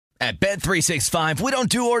At Bet365, we don't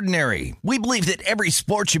do ordinary. We believe that every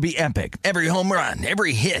sport should be epic. Every home run,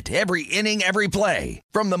 every hit, every inning, every play.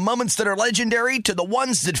 From the moments that are legendary to the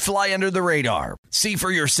ones that fly under the radar. See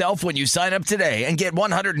for yourself when you sign up today and get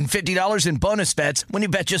 $150 in bonus bets when you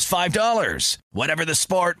bet just $5. Whatever the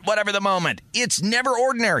sport, whatever the moment, it's never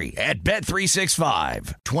ordinary at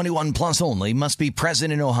Bet365. 21 plus only. Must be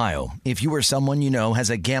present in Ohio. If you or someone you know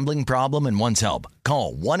has a gambling problem and wants help,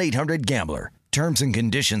 call 1-800-GAMBLER. Terms and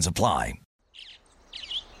conditions apply.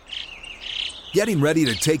 Getting ready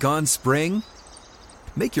to take on spring?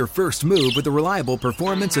 Make your first move with the reliable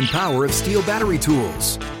performance and power of Steel battery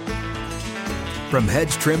tools. From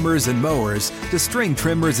hedge trimmers and mowers to string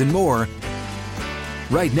trimmers and more,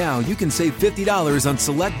 right now you can save $50 on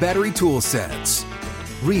select battery tool sets.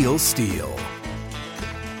 Real Steel.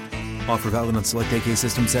 Offer valid on select AK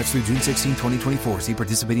system sets through June 16, 2024. See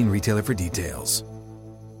participating retailer for details.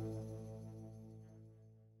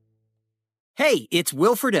 Hey, it's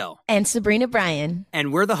Will Friedle. And Sabrina Bryan.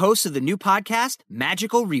 And we're the hosts of the new podcast,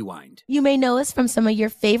 Magical Rewind. You may know us from some of your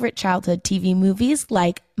favorite childhood TV movies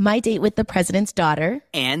like My Date with the President's Daughter.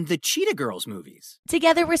 And the Cheetah Girls movies.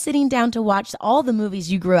 Together, we're sitting down to watch all the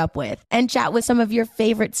movies you grew up with and chat with some of your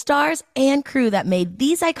favorite stars and crew that made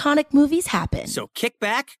these iconic movies happen. So kick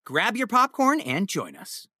back, grab your popcorn, and join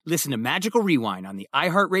us. Listen to Magical Rewind on the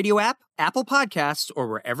iHeartRadio app, Apple Podcasts, or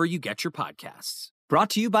wherever you get your podcasts.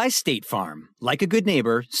 Brought to you by State Farm. Like a good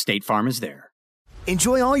neighbor, State Farm is there.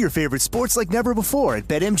 Enjoy all your favorite sports like never before at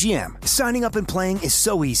BetMGM. Signing up and playing is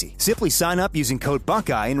so easy. Simply sign up using code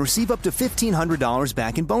Buckeye and receive up to $1,500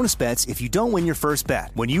 back in bonus bets if you don't win your first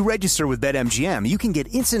bet. When you register with BetMGM, you can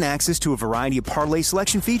get instant access to a variety of parlay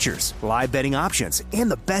selection features, live betting options,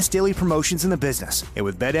 and the best daily promotions in the business. And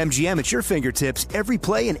with BetMGM at your fingertips, every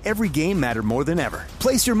play and every game matter more than ever.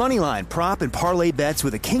 Place your moneyline, prop, and parlay bets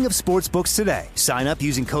with the king of sportsbooks today. Sign up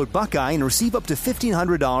using code Buckeye and receive up to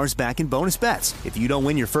 $1,500 back in bonus bets if you don't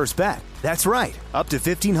win your first bet. That's right, up to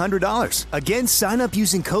 $1,500. Again, sign up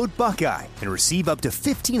using code Buckeye and receive up to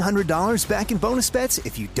 $1,500 back in bonus bets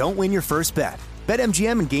if you don't win your first bet.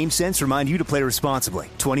 BetMGM and GameSense remind you to play responsibly.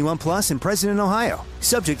 21 plus and present in Ohio.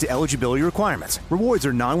 Subject to eligibility requirements. Rewards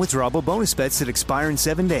are non-withdrawable bonus bets that expire in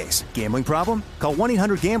 7 days. Gambling problem? Call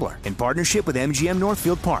 1-800-GAMBLER in partnership with MGM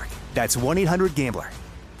Northfield Park. That's 1-800-GAMBLER.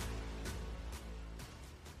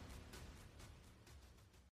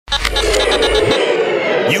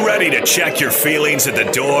 You ready to check your feelings at the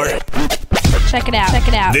door? Check it out. Check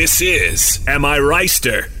it out. This is Am I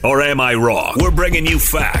Reister or Am I Wrong? We're bringing you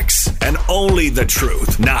facts and only the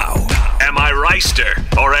truth. Now, Am I Reister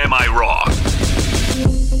or Am I Wrong?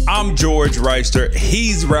 I'm George Reister.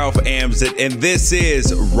 He's Ralph Amsden, and this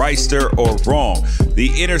is Reister or Wrong,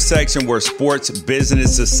 the intersection where sports,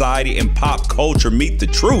 business, society, and pop culture meet the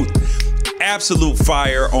truth. Absolute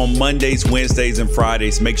fire on Mondays, Wednesdays, and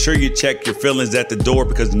Fridays. Make sure you check your feelings at the door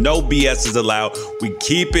because no BS is allowed. We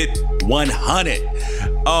keep it 100.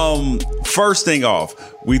 First thing off,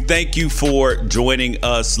 we thank you for joining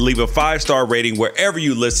us. Leave a 5-star rating wherever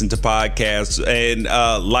you listen to podcasts and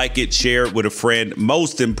like it, share it with a friend.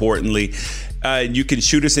 Most importantly, you can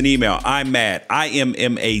shoot us an email. I'm Mad,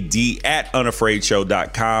 IMMAD at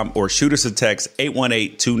unafraidshow.com or shoot us a text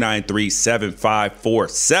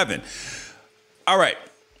 818-293-7547. All right.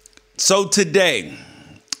 So today,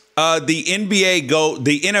 the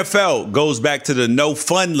NFL goes back to the no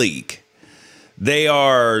fun league. They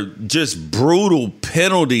are just brutal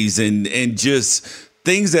penalties and just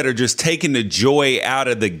things that are just taking the joy out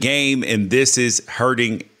of the game. And this is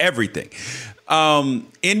hurting everything.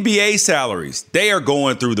 NBA salaries, they are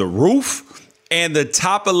going through the roof. And the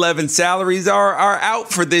top 11 salaries are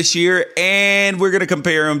out for this year. And we're going to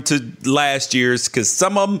compare them to last year's because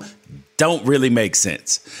some of them don't really make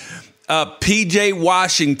sense. PJ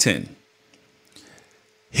Washington,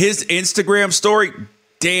 his Instagram story,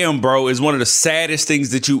 damn, bro, is one of the saddest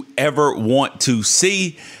things that you ever want to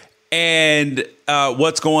see. And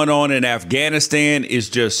what's going on in Afghanistan is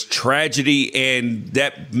just tragedy. And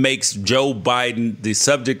that makes Joe Biden the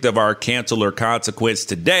subject of our cancel or consequence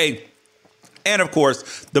today. And, of course,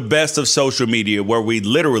 the best of social media, where we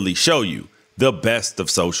literally show you the best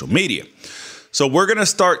of social media. So we're going to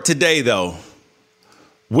start today, though,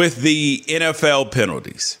 with the NFL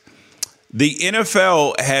penalties. The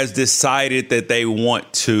NFL has decided that they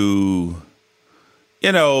want to,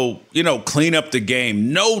 clean up the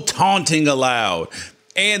game. No taunting allowed.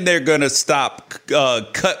 And they're going to stop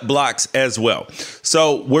cut blocks as well.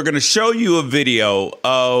 So we're going to show you a video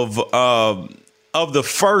of the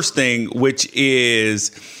first thing, which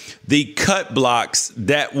is the cut blocks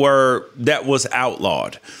that was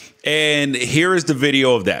outlawed. And here is the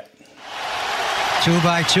video of that.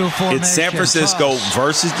 2-by-2 formation. It's San Francisco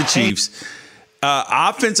versus the Chiefs.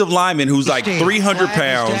 Offensive lineman who's like 300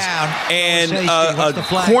 pounds, and a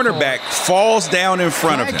cornerback falls down in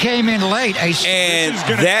front of him. Came in late, and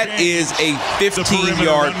that is a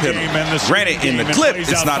 15-yard penalty. Granted, in the clip,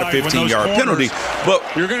 it's not a 15-yard penalty. But,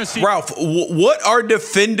 Ralph, what are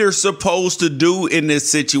defenders supposed to do in this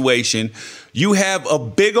situation? You have a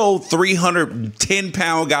big old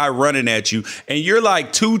 310-pound guy running at you, and you're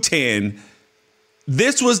like 210.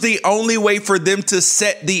 This was the only way for them to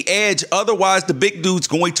set the edge. Otherwise, the big dude's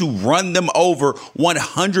going to run them over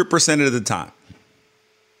 100% of the time.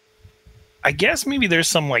 I guess maybe there's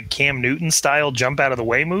some like Cam Newton style jump out of the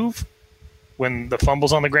way move when the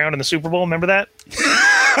fumble's on the ground in the Super Bowl. Remember that?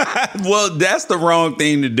 Well, that's the wrong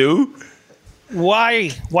thing to do.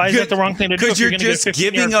 Why? Why is that the wrong thing to do? Because you're just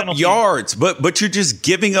giving up yards, but you're just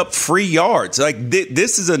giving up free yards. Like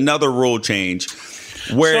this is another rule change.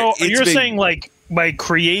 Where so you're saying like by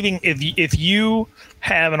creating, if you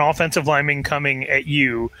have an offensive lineman coming at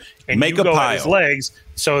you and make you a go pile. at his legs,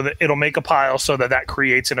 so that it'll make a pile, so that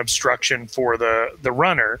creates an obstruction for the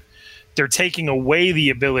runner. They're taking away the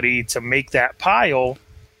ability to make that pile.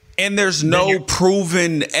 And there's no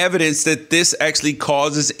proven evidence that this actually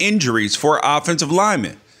causes injuries for offensive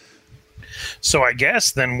linemen. So I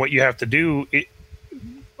guess then what you have to do,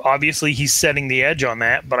 obviously he's setting the edge on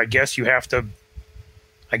that, but I guess you have to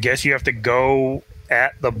go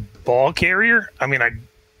at the ball carrier. I mean,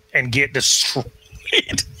 and get destroyed.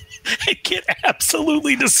 Get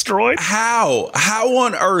absolutely destroyed. How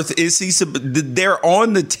on earth is he? They're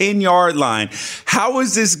on the 10-yard line. How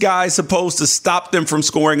is this guy supposed to stop them from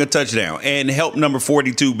scoring a touchdown and help number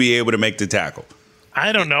 42 be able to make the tackle?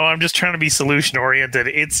 I don't know. I'm just trying to be solution oriented.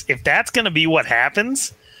 If that's going to be what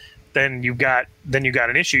happens, then you got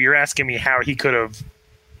an issue. You're asking me how he could have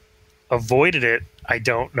avoided it. I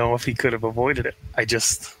don't know if he could have avoided it.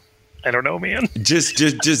 I don't know, man.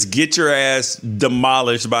 Just get your ass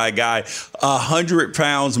demolished by a guy 100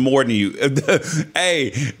 pounds more than you. Hey,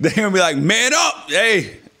 they're gonna be like, man up.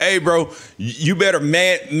 Hey, bro, you better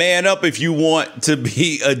man up if you want to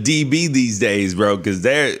be a DB these days, bro, because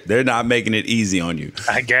they're not making it easy on you.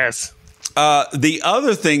 I guess. The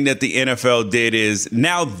other thing that the NFL did is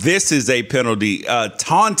now this is a penalty.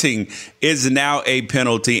 Taunting is now a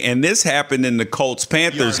penalty, and this happened in the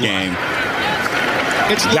Colts-Panthers game.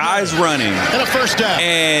 It's guys running and a first down,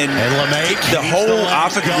 and the whole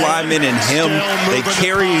offensive lineman and him, they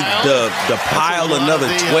carry the pile another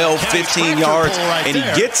 12, 15 yards, and he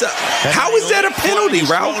gets up. How is that a penalty,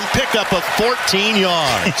 Ralph? Pickup of 14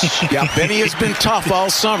 yards. Yeah, Benny has been tough all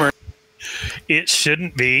summer. It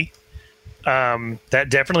shouldn't be. That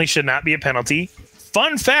definitely should not be a penalty.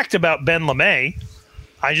 Fun fact about Ben LeMay.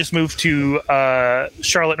 I just moved to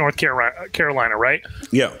Charlotte, North Carolina, right?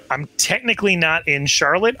 Yeah. I'm technically not in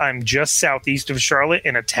Charlotte. I'm just southeast of Charlotte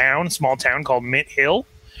in a small town called Mint Hill.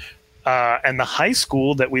 And the high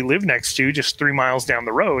school that we live next to, just 3 miles down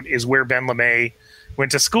the road, is where Ben LeMay went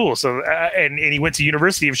to school. So, and he went to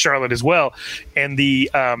University of Charlotte as well. And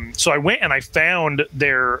so I went and I found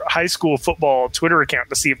their high school football Twitter account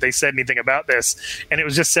to see if they said anything about this. And it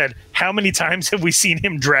was just said, how many times have we seen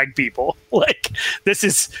him drag people? Like, this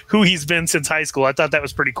is who he's been since high school. I thought that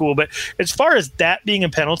was pretty cool. But as far as that being a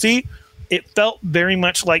penalty, it felt very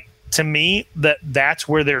much like, to me, that's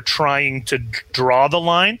where they're trying to draw the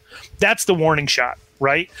line. That's the warning shot,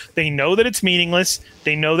 right? They know that it's meaningless.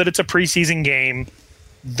 They know that it's a preseason game.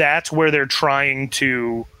 That's where they're trying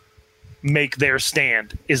to make their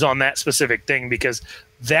stand, is on that specific thing, because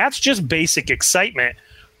that's just basic excitement.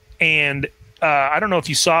 And I don't know if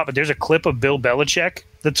you saw it, but there's a clip of Bill Belichick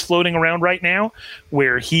that's floating around right now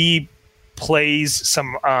where he plays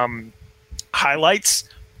some highlights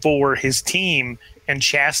for his team and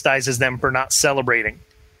chastises them for not celebrating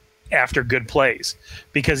after good plays,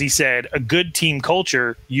 because he said a good team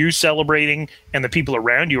culture, you celebrating and the people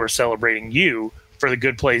around you are celebrating you for the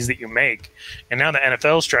good plays that you make. And now the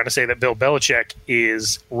NFL is trying to say that Bill Belichick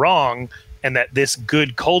is wrong and that this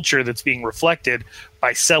good culture that's being reflected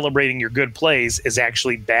by celebrating your good plays is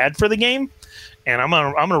actually bad for the game. And I'm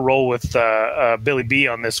gonna roll with Billy B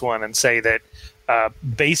on this one and say that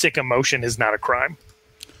basic emotion is not a crime.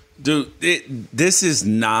 Dude, this is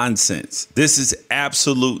nonsense. This is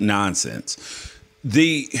absolute nonsense.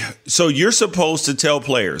 So you're supposed to tell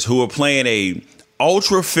players who are playing a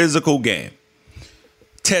ultra physical game,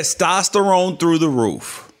 testosterone through the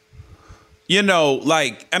roof. You know,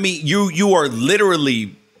 like, I mean, you are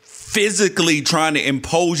literally physically trying to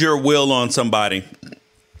impose your will on somebody.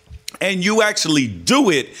 and you actually do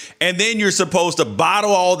it, and then you're supposed to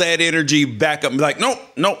bottle all that energy back up and be like, nope.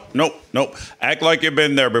 Act like you've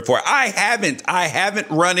been there before. I haven't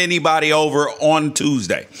run anybody over on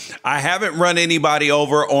Tuesday. I haven't run anybody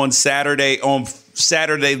over on Saturday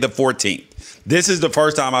the 14th. This is the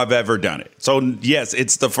first time I've ever done it. So, yes,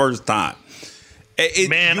 it's the first time.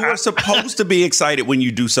 You are supposed to be excited when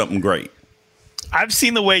you do something great. I've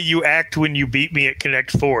seen the way you act when you beat me at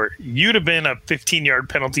Connect 4. You'd have been a 15-yard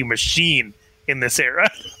penalty machine in this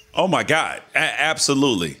era. Oh, my God.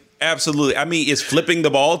 Absolutely. Absolutely. I mean, is flipping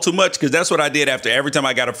the ball too much? Because that's what I did after every time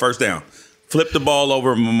I got a first down. Flip the ball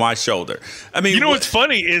over my shoulder. I mean, what's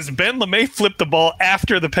funny is Ben LeMay flipped the ball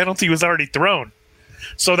after the penalty was already thrown.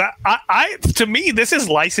 So that to me, this is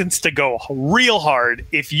licensed to go real hard.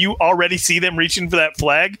 If you already see them reaching for that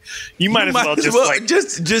flag, you might as well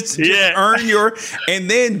just earn your. And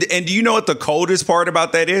do you know what the coldest part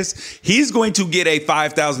about that is? He's going to get a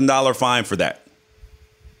 $5,000 fine for that.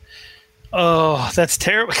 Oh, that's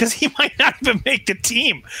terrible because he might not even make the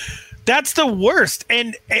team. That's the worst.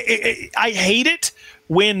 And I hate it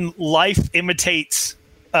when life imitates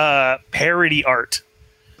parody art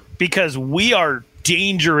because we are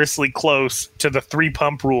dangerously close to the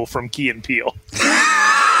 3-pump rule from Key and Peele.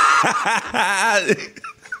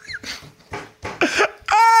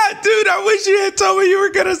 Dude, I wish you had told me you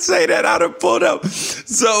were gonna say that. I'd have pulled up.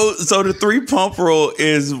 So the 3-pump rule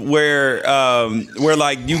is where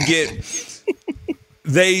like you get.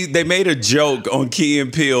 They made a joke on Key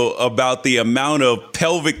and Peele about the amount of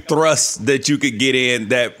pelvic thrust that you could get in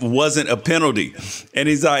that wasn't a penalty, and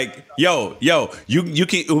he's like, "Yo, you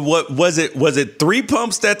can. What was it? Was it 3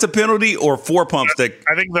 pumps that's a penalty or 4 pumps that?"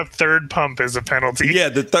 I think the 3rd pump is a penalty. Yeah,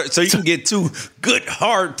 the third. So you can get 2 good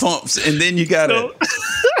hard pumps, and then you gotta.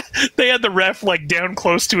 They had the ref like down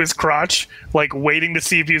close to his crotch, like waiting to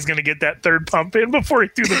see if he was going to get that 3rd pump in before he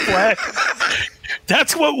threw the flag.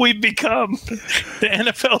 That's what we've become. The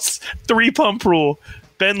NFL's 3-pump rule.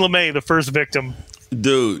 Ben LeMay, the first victim.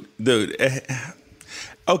 Dude.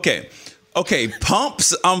 Okay.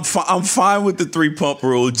 Pumps. I'm fine with the 3-pump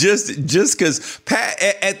rule. Just because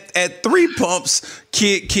at 3 pumps,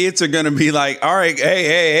 kids are gonna be like, all right,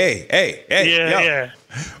 hey. Yeah.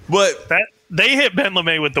 But they hit Ben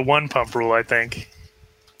LeMay with the 1-pump rule, I think.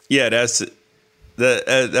 Yeah, that's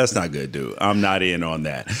not good, dude. I'm not in on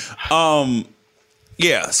that.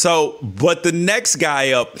 Yeah, so, but the next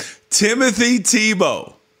guy up, Timothy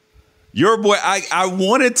Tebow. Your boy, I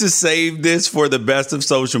wanted to save this for the best of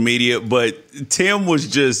social media, but Tim was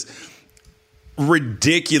just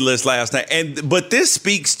ridiculous last night. But this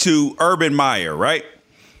speaks to Urban Meyer, right?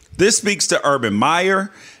 This speaks to Urban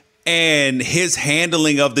Meyer and his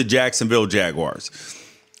handling of the Jacksonville Jaguars.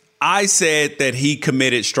 I said that he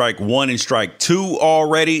committed strike 1 and strike 2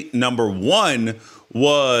 already. Number one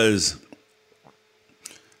was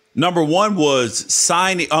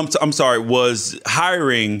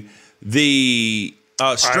hiring the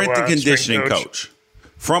strength and conditioning coach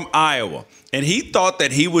from Iowa. And he thought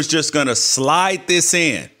that he was just going to slide this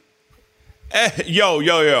in. Yo,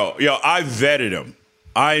 I vetted him.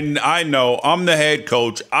 I know. I'm the head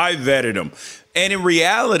coach. I vetted him. And in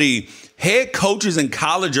reality, head coaches in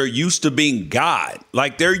college are used to being God.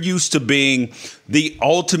 Like, they're used to being the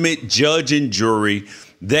ultimate judge and jury.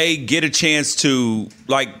 They get a chance to,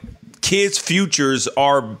 like, kids' futures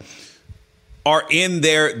are in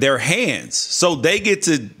their hands. So they get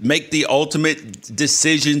to make the ultimate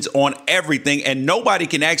decisions on everything, and nobody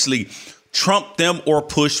can actually trump them or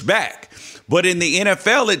push back. But in the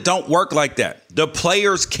NFL, it don't work like that. The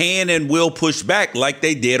players can and will push back like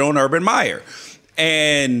they did on Urban Meyer.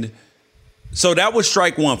 And so that was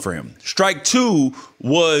strike 1 for him. Strike 2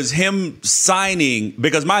 was him signing,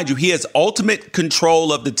 because mind you, he has ultimate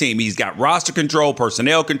control of the team. He's got roster control,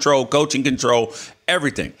 personnel control, coaching control,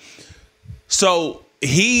 everything. So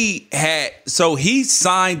he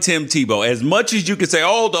signed Tim Tebow. As much as you can say,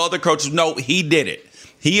 oh, the other coaches, no, he did it.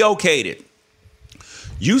 He okayed it.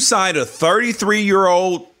 You signed a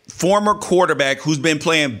 33-year-old former quarterback who's been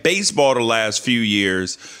playing baseball the last few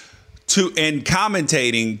years and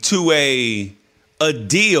commentating to a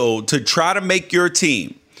deal to try to make your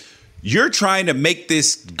team. You're trying to make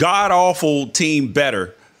this god-awful team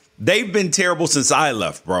better. They've been terrible since I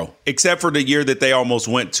left, bro, except for the year that they almost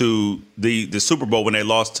went to the Super Bowl when they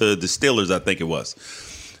lost to the Steelers, I think it was.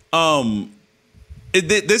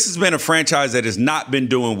 This has been a franchise that has not been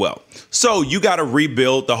doing well. So you got to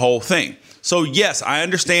rebuild the whole thing. So, yes, I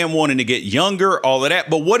understand wanting to get younger, all of that.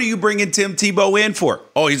 But what are you bringing Tim Tebow in for?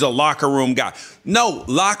 Oh, he's a locker room guy. No,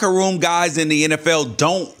 locker room guys in the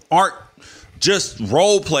NFL aren't just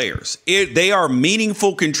role players. They are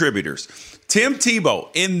meaningful contributors. Tim Tebow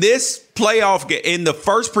in this playoff game, in the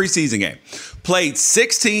first preseason game, played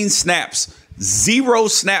 16 snaps, 0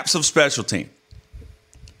 snaps of special team.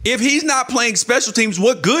 If he's not playing special teams,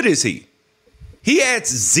 what good is he? He adds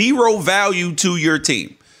 0 value to your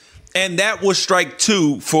team. And that was strike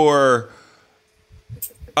 2 for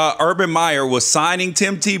Urban Meyer, was signing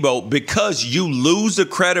Tim Tebow, because you lose the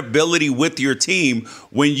credibility with your team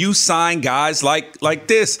when you sign guys like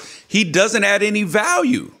this. He doesn't add any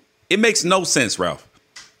value. It makes no sense, Ralph.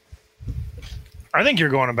 I think you're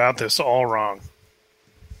going about this all wrong.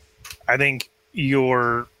 I think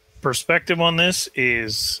your perspective on this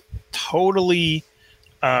is totally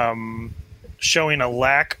showing a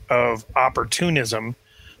lack of opportunism.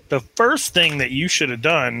 The first thing that you should have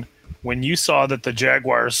done when you saw that the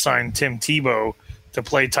Jaguars signed Tim Tebow to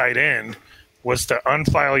play tight end was to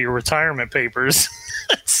unfile your retirement papers.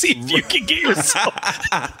 See if you can get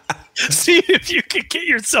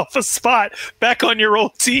yourself a spot back on your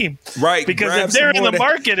old team. Right. Because if they're in the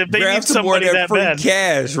market, if they need somebody that free bad.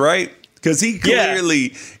 cash, right? Because he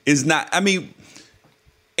clearly is not. I mean,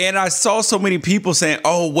 and I saw so many people saying,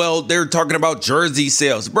 oh, well, they're talking about jersey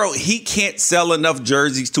sales. Bro, he can't sell enough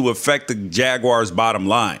jerseys to affect the Jaguars' bottom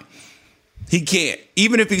line. He can't.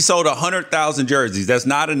 Even if he sold 100,000 jerseys, that's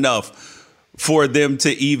not enough for them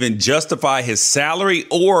to even justify his salary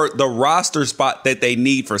or the roster spot that they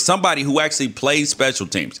need for somebody who actually plays special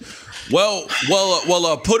teams. Well,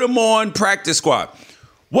 put him on practice squad.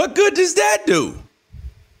 What good does that do?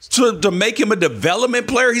 To make him a development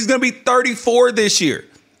player? He's going to be 34 this year.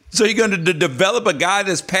 So you're going to develop a guy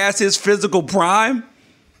that's past his physical prime?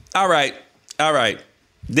 All right. And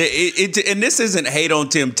this isn't hate on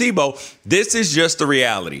Tim Tebow. This is just the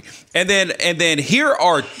reality. And then here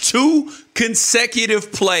are 2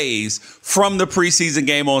 consecutive plays from the preseason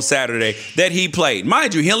game on Saturday that he played.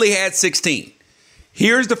 Mind you, he only had 16.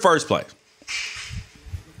 Here's the first play.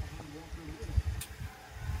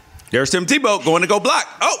 There's Tim Tebow going to go block.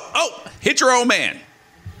 Oh, hit your old man.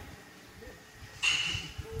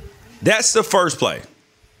 That's the first play.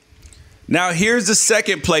 Now, here's the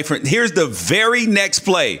second play. Here's the very next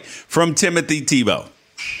play from Timothy Tebow.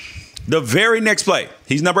 The very next play.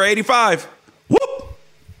 He's number 85. Whoop!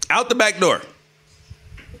 Out the back door.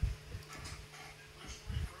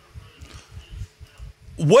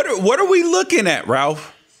 What are we looking at,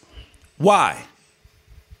 Ralph? Why?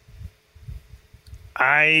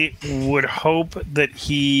 I would hope that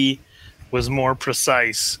he was more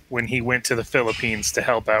precise when he went to the Philippines to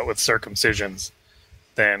help out with circumcisions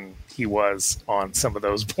than he was on some of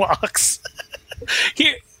those blocks.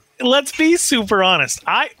 Here, let's be super honest.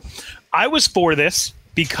 I was for this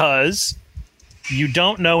because you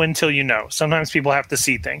don't know until you know. Sometimes people have to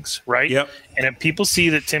see things, right? Yep. And if people see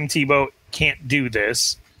that Tim Tebow can't do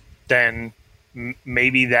this, then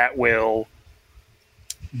maybe that will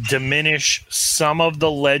diminish some of the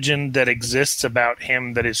legend that exists about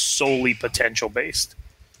him that is solely potential based.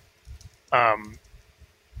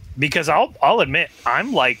 Because I'll admit,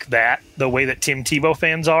 I'm like that, the way that Tim Tebow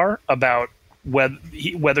fans are about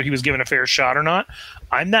whether he was given a fair shot or not.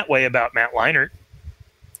 I'm that way about Matt Leinart.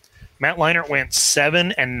 Matt Leinart went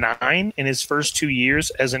 7-9 in his first 2 years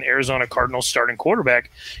as an Arizona Cardinals starting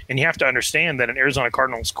quarterback. And you have to understand that an Arizona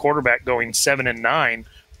Cardinals quarterback going 7-9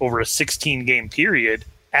 over a 16-game period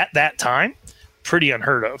at that time, pretty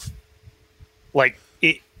unheard of. Like,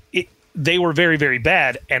 they were very, very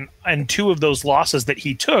bad. And 2 of those losses that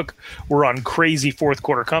he took were on crazy fourth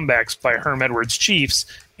quarter comebacks by Herm Edwards Chiefs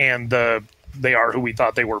and they are who we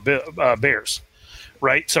thought they were, Bears.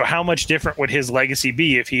 Right? So how much different would his legacy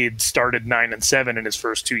be if he had started 9-7 in his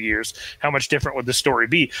first 2 years? How much different would the story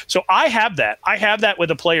be? So I have that. I have that with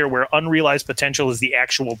a player where unrealized potential is the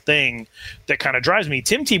actual thing that kind of drives me.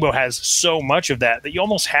 Tim Tebow has so much of that you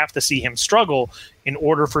almost have to see him struggle in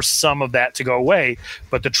order for some of that to go away.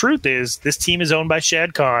 But the truth is, this team is owned by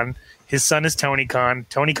Shad Khan. His son is Tony Khan.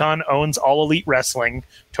 Tony Khan owns All Elite Wrestling.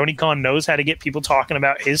 Tony Khan knows how to get people talking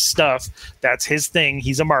about his stuff. That's his thing.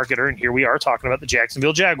 He's a marketer. And here we are talking about the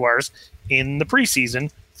Jacksonville Jaguars in the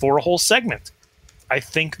preseason for a whole segment. I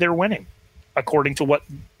think they're winning, according to what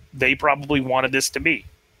they probably wanted this to be.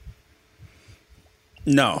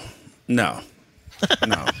 No. Or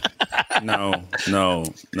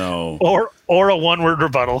a one-word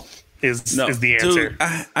rebuttal is the answer. Dude,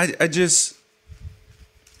 I just...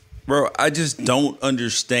 Bro, I just don't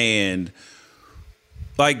understand.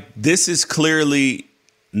 Like, this is clearly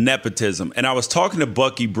nepotism. And I was talking to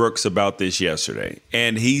Bucky Brooks about this yesterday.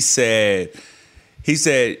 And he said,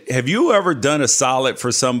 have you ever done a solid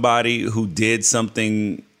for somebody who did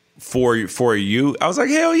something for you? I was like,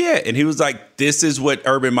 hell yeah. And he was like, this is what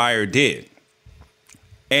Urban Meyer did.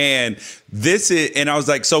 And I was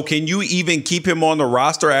like, so can you even keep him on the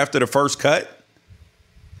roster after the first cut?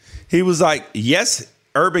 He was like, yes,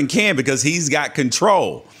 Urban can because he's got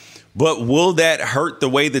control. But will that hurt the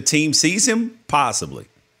way the team sees him? Possibly.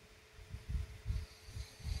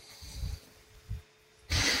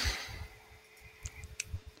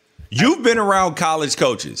 You've been around college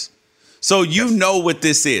coaches, so you know what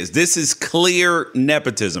this is. This is clear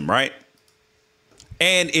nepotism, right?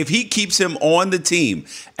 And if he keeps him on the team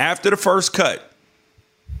after the first cut,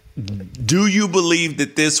 do you believe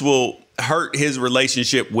that this will hurt his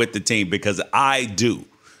relationship with the team? Because I do.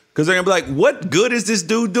 Because they're going to be like, what good is this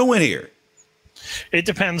dude doing here? It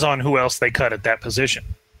depends on who else they cut at that position.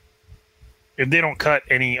 If they don't cut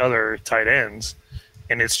any other tight ends,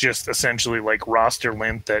 and it's just essentially like roster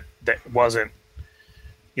length that wasn't,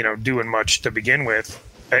 doing much to begin with,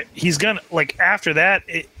 he's going to, like, after that,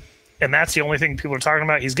 and that's the only thing people are talking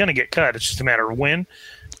about, he's going to get cut. It's just a matter of when.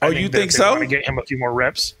 Oh, you think so? Want to get him a few more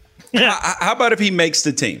reps. How about if he makes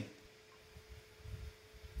the team?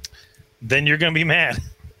 Then you're going to be mad.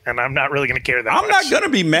 And I'm not really going to care that much. I'm not going to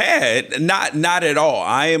be mad. Not at all.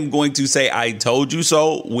 I am going to say I told you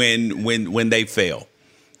so when they fail.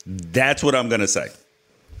 That's what I'm going to say.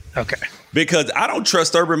 Okay. Because I don't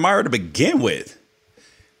trust Urban Meyer to begin with.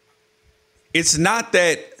 It's not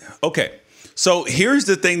that. Okay. So here's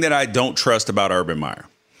the thing that I don't trust about Urban Meyer.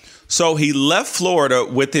 So he left Florida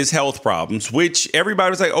with his health problems, which everybody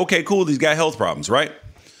was like, okay, cool. He's got health problems, right?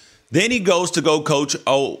 Then he goes to go coach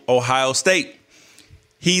Ohio State.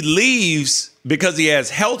 He leaves because he has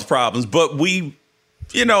health problems, but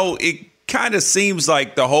it kind of seems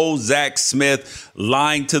like the whole Zach Smith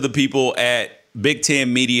lying to the people at Big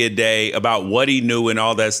Ten Media Day about what he knew and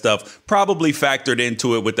all that stuff probably factored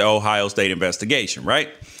into it with the Ohio State investigation, right?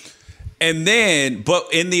 And then, but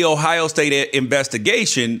in the Ohio State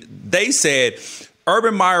investigation, they said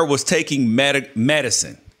Urban Meyer was taking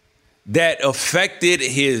medicine that affected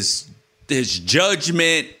his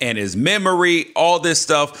judgment and his memory, all this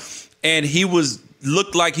stuff. And he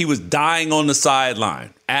looked like he was dying on the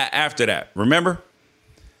sideline after that. Remember?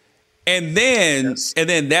 And then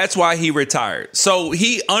that's why he retired. So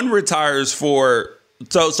he unretires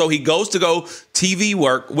so he goes to go TV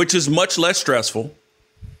work, which is much less stressful.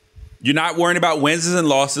 You're not worrying about wins and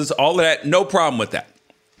losses, all of that. No problem with that.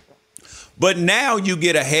 But now you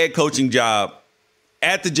get a head coaching job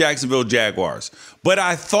at the Jacksonville Jaguars. But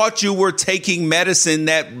I thought you were taking medicine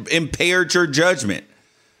that impaired your judgment.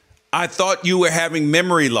 I thought you were having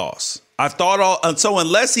memory loss. So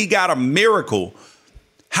unless he got a miracle,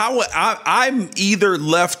 I'm either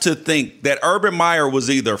left to think that Urban Meyer was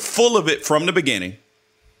either full of it from the beginning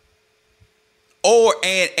or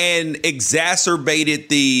and exacerbated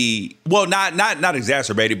not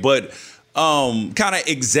exacerbated, but kind of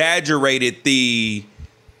exaggerated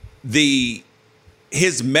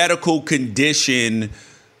his medical condition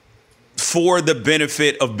for the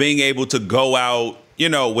benefit of being able to go out,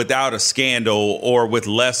 without a scandal or with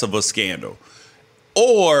less of a scandal.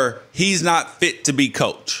 Or he's not fit to be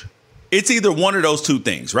coach. It's either one of those two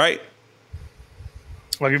things, right?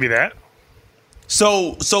 I'll give you that.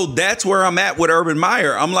 So that's where I'm at with Urban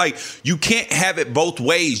Meyer. I'm like, you can't have it both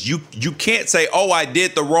ways. You can't say, oh, I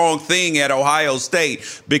did the wrong thing at Ohio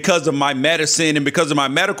State because of my medicine and because of my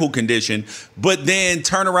medical condition, but then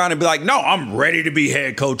turn around and be like, no, I'm ready to be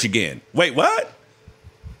head coach again. Wait, what?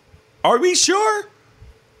 Are we sure?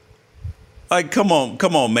 Like, come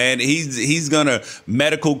on, man. He's gonna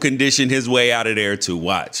medical condition his way out of there too.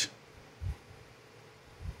 Watch.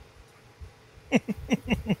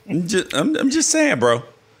 I'm just saying, bro.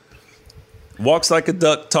 Walks like a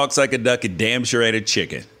duck, talks like a duck, and damn sure ain't a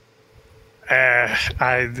chicken.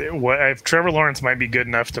 If Trevor Lawrence might be good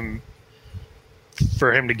enough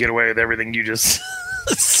for him to get away with everything you just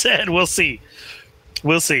said, we'll see.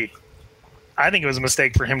 I think it was a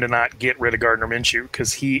mistake for him to not get rid of Gardner Minshew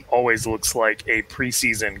because he always looks like a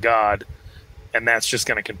preseason god, and that's just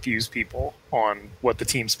going to confuse people on what the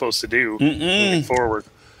team's supposed to do moving forward.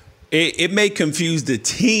 It may confuse the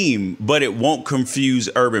team, but it won't confuse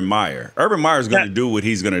Urban Meyer. Urban Meyer is going to do what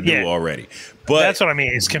he's going to do already. But that's what I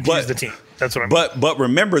mean. It's confuse the team. That's what I mean. But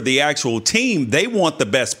remember, the actual team, they want the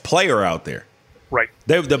best player out there. Right.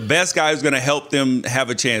 They're the best guy who's going to help them have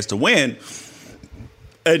a chance to win,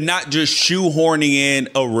 and not just shoehorning in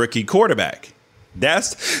a rookie quarterback.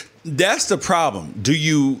 That's the problem.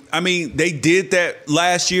 They did that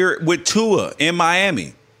last year with Tua in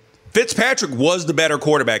Miami. Fitzpatrick was the better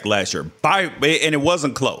quarterback last year, and it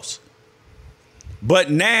wasn't close. But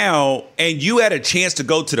now, and you had a chance to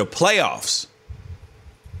go to the playoffs.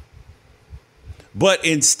 But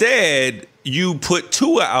instead, you put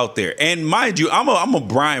Tua out there. And mind you, I'm a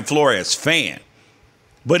Brian Flores fan.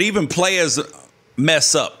 But even players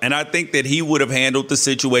mess up. And I think that he would have handled the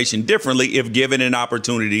situation differently if given an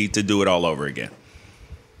opportunity to do it all over again.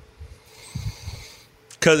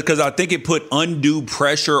 Because I think it put undue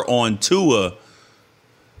pressure on Tua.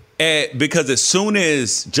 Because as soon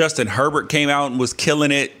as Justin Herbert came out and was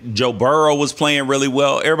killing it, Joe Burrow was playing really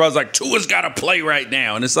well. Everybody's like, Tua's got to play right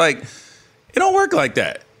now. And it's like, it don't work like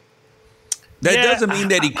that. That doesn't mean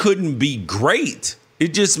that he couldn't be great.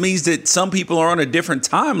 It just means that some people are on a different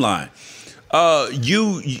timeline.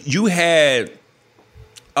 You had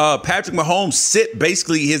Patrick Mahomes sit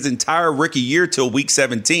basically his entire rookie year till week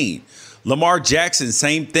 17. Lamar Jackson,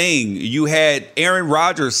 same thing. You had Aaron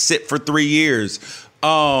Rodgers sit for 3 years.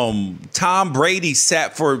 Tom Brady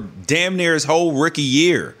sat for damn near his whole rookie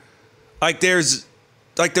year. There's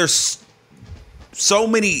so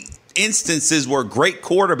many instances where great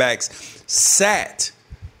quarterbacks sat.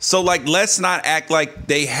 So let's not act like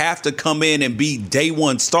they have to come in and be day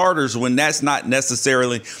one starters when that's not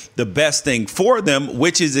necessarily the best thing for them,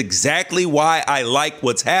 which is exactly why I like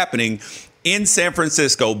what's happening in San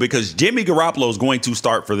Francisco, because Jimmy Garoppolo is going to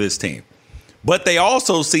start for this team. But they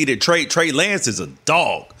also see that Trey Lance is a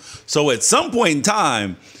dog. So at some point in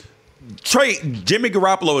time, Jimmy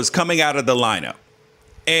Garoppolo is coming out of the lineup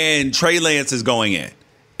and Trey Lance is going in.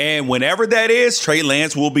 And whenever that is, Trey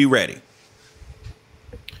Lance will be ready.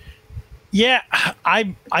 Yeah,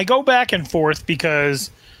 I go back and forth because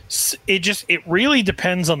it really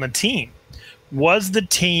depends on the team. Was the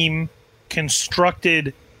team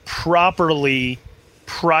constructed properly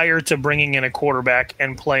prior to bringing in a quarterback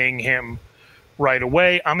and playing him right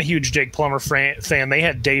away? I'm a huge Jake Plummer fan. They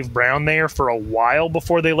had Dave Brown there for a while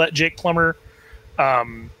before they let Jake Plummer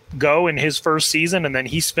go in his first season, and then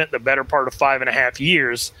he spent the better part of 5.5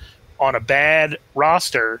 years on a bad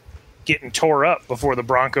roster getting tore up before the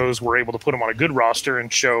Broncos were able to put him on a good roster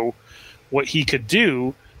and show what he could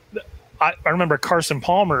do. I remember Carson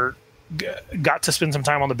Palmer got to spend some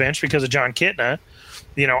time on the bench because of John Kitna.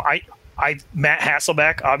 Matt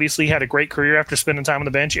Hasselbeck obviously had a great career after spending time on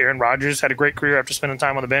the bench. Aaron Rodgers had a great career after spending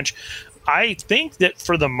time on the bench. I think that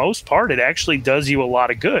for the most part, it actually does you a lot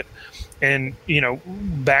of good. And,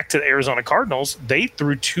 back to the Arizona Cardinals, they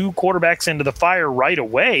threw 2 quarterbacks into the fire right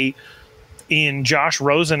away in Josh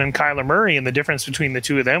Rosen and Kyler Murray. And the difference between the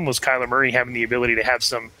two of them was Kyler Murray having the ability to have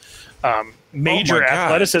some major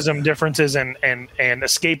athleticism differences and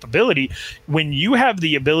escapability. When you have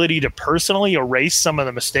the ability to personally erase some of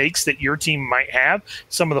the mistakes that your team might have,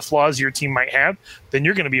 some of the flaws your team might have, then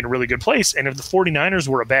you're going to be in a really good place. And if the 49ers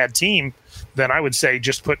were a bad team, then I would say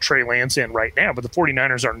just put Trey Lance in right now. But the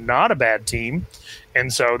 49ers are not a bad team.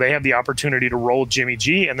 And so they have the opportunity to roll Jimmy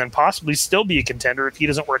G and then possibly still be a contender if he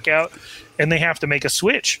doesn't work out and they have to make a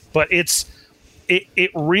switch. But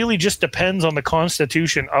it really just depends on the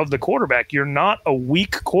constitution of the quarterback. You're not a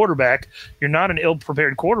weak quarterback. You're not an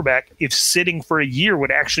ill-prepared quarterback if sitting for a year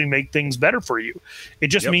would actually make things better for you. It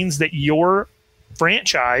just means that your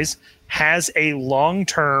franchise has a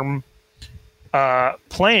long-term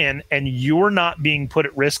plan and you're not being put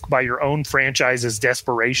at risk by your own franchise's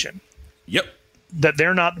desperation. Yep. That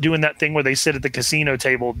they're not doing that thing where they sit at the casino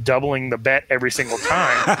table doubling the bet every single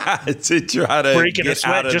time to try to breaking get a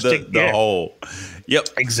sweat out of just the hole. Yep.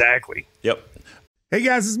 Exactly. Yep. Hey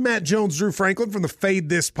guys, this is Matt Jones, Drew Franklin from the Fade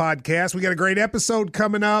This podcast. We got a great episode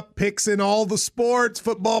coming up. Picks in all the sports,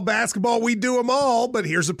 football, basketball, we do them all. But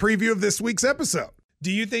here's a preview of this week's episode.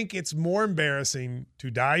 Do you think it's more embarrassing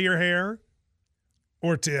to dye your hair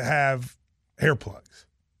or to have hair plugs?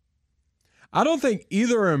 I don't think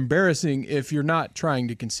either are embarrassing if you're not trying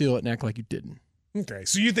to conceal it and act like you didn't. Okay,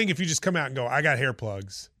 so you think if you just come out and go, I got hair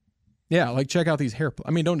plugs. Yeah, check out these hair plugs.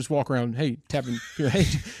 I mean, don't just walk around, tapping,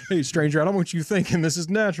 hey, stranger, I don't want you thinking this is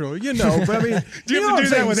natural. But I mean. Do you have to do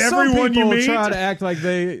that with everyone you meet? Some people try to act like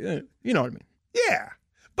they, you know what I mean. Yeah,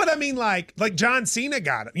 but I mean, like John Cena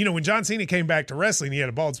got it. When John Cena came back to wrestling, he had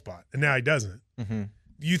a bald spot, and now he doesn't. Mm-hmm.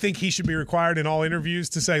 You think he should be required in all interviews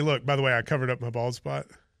to say, look, by the way, I covered up my bald spot?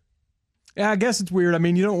 Yeah, I guess it's weird. I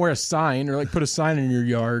mean, you don't wear a sign or put a sign in your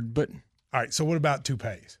yard, but. All right, so what about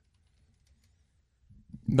toupees?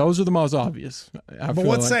 Those are the most obvious. But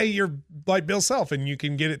let's say you're like Bill Self and you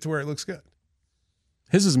can get it to where it looks good.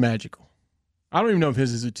 His is magical. I don't even know if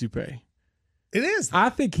his is a toupee. It is. I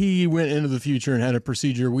think he went into the future and had a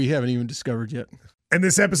procedure we haven't even discovered yet. And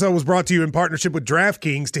this episode was brought to you in partnership with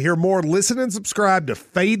DraftKings. To hear more, listen and subscribe to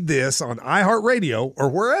Fade This on iHeartRadio or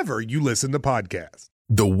wherever you listen to podcasts.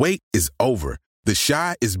 The wait is over. The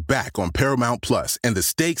Chi is back on Paramount Plus, and the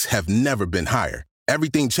stakes have never been higher.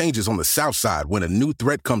 Everything changes on the South Side when a new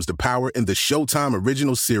threat comes to power in the Showtime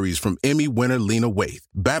original series from Emmy winner Lena Waithe.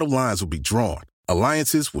 Battle lines will be drawn,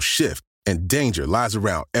 alliances will shift, and danger lies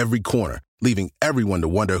around every corner, leaving everyone to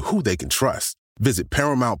wonder who they can trust. Visit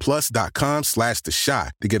ParamountPlus.com/The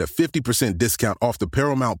Chi to get a 50% discount off the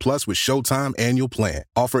Paramount Plus with Showtime annual plan.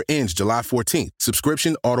 Offer ends July 14th.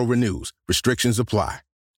 Subscription auto-renews. Restrictions apply.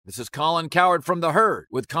 This is Colin Cowherd from The Herd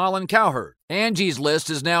with Colin Cowherd. Angie's List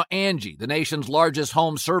is now Angie, the nation's largest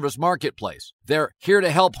home service marketplace. They're here to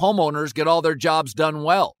help homeowners get all their jobs done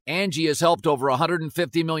well. Angie has helped over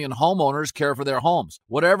 150 million homeowners care for their homes.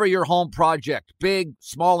 Whatever your home project, big,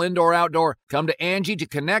 small, indoor, outdoor, come to Angie to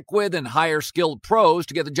connect with and hire skilled pros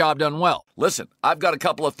to get the job done well. Listen, I've got a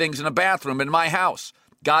couple of things in a bathroom in my house.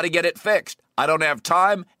 Got to get it fixed. I don't have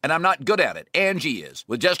time, and I'm not good at it. Angie is.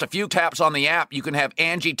 With just a few taps on the app, you can have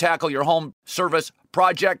Angie tackle your home service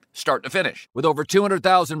project start to finish. With over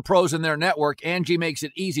 200,000 pros in their network, Angie makes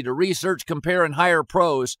it easy to research, compare, and hire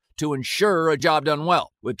pros to ensure a job done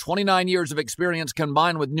well. With 29 years of experience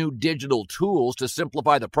combined with new digital tools to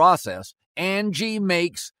simplify the process, Angie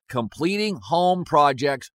makes completing home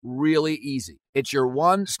projects really easy. It's your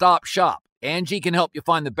one-stop shop. Angie can help you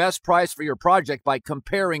find the best price for your project by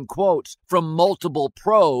comparing quotes from multiple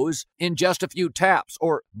pros in just a few taps,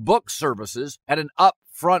 or book services at an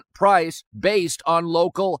upfront price based on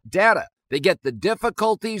local data. They get the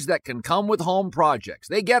difficulties that can come with home projects.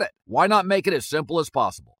 They get it. Why not make it as simple as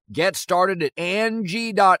possible? Get started at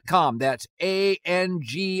Angie.com. That's ANGI.com,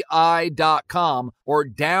 or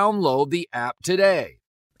download the app today.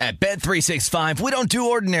 At Bet365, we don't do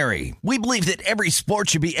ordinary. We believe that every sport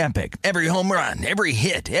should be epic. Every home run, every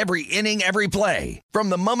hit, every inning, every play. From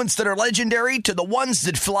the moments that are legendary to the ones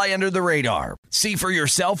that fly under the radar. See for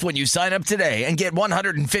yourself when you sign up today and get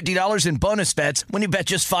 $150 in bonus bets when you bet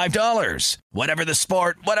just $5. Whatever the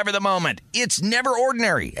sport, whatever the moment, it's never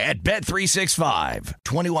ordinary at Bet365.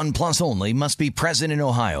 21 plus only. Must be present in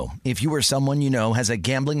Ohio. If you or someone you know has a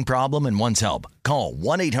gambling problem and wants help, call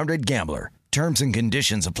 1-800-GAMBLER. Terms and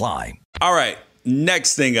conditions apply. All right,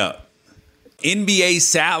 next thing up. NBA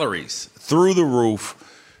salaries through the roof.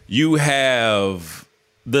 You have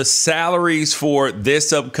the salaries for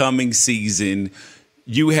this upcoming season.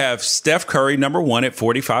 You have Steph Curry, number 1 at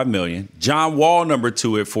 $45 million. John Wall, number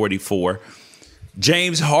 2 at $44.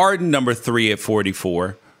 James Harden, number 3 at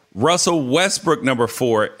 $44. Russell Westbrook, number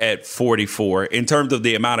 4 at $44 in terms of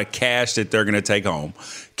the amount of cash that they're going to take home.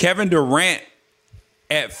 Kevin Durant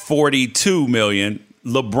at $42 million,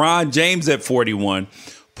 LeBron James at $41,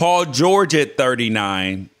 Paul George at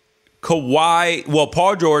 $39,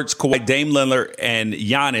 Paul George, Kawhi, Dame Lillard, and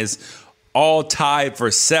Giannis all tied for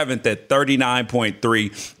 7th at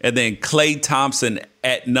 $39.3, and then Klay Thompson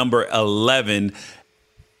at number 11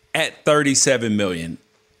 at $37 million.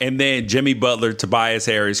 And then Jimmy Butler, Tobias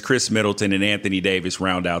Harris, Chris Middleton, and Anthony Davis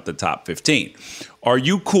round out the top 15. Are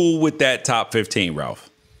you cool with that top 15, Ralph?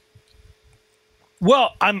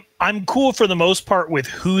 Well, I'm cool for the most part with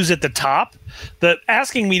who's at the top. The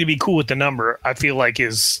asking me to be cool with the number, I feel like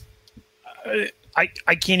is I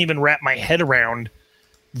can't even wrap my head around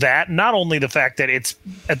that. Not only the fact that it's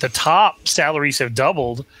at the top, salaries have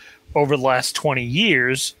doubled over the last 20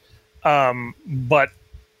 years, but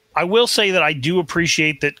I will say that I do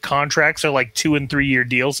appreciate that contracts are like 2 and 3 year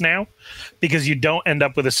deals now, because you don't end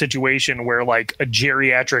up with a situation where like a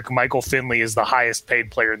geriatric Michael Finley is the highest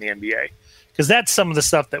paid player in the NBA. Because that's some of the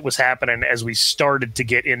stuff that was happening as we started to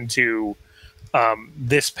get into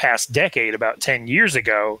this past decade, about 10 years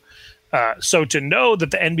ago. So to know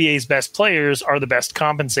that the NBA's best players are the best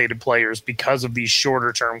compensated players because of these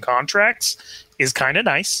shorter term contracts is kind of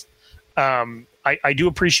nice. I do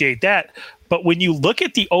appreciate that. But when you look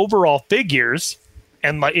at the overall figures,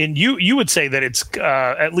 and you would say that it's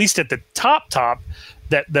at least at the top,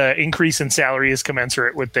 that the increase in salary is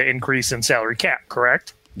commensurate with the increase in salary cap,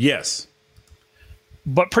 correct? Yes.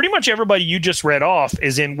 But pretty much everybody you just read off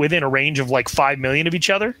is within a range of like $5 million of each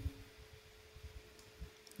other.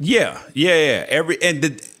 Yeah.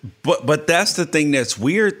 But that's the thing that's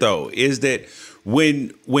weird though, is that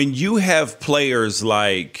when you have players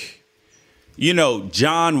like,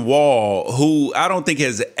 John Wall, who I don't think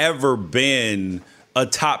has ever been a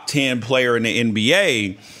top 10 player in the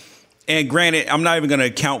NBA. And granted, I'm not even going to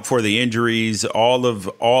account for the injuries, all of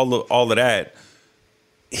that.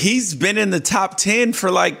 He's been in the top 10 for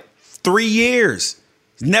like 3 years.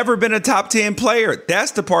 He's never been a top 10 player.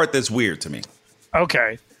 That's the part that's weird to me.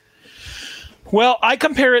 Okay. Well, I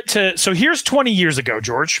compare it to, so here's 20 years ago,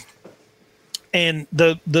 George. And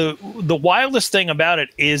the wildest thing about it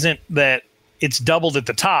isn't that it's doubled at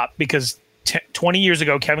the top, because 20 years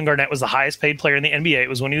ago, Kevin Garnett was the highest paid player in the NBA. It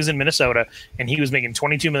was when he was in Minnesota, and he was making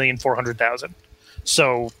 $22,400,000.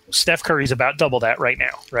 So Steph Curry's about double that right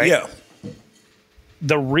now, right? Yeah.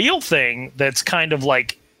 The real thing that's kind of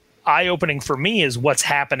like eye-opening for me is what's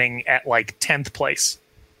happening at like 10th place,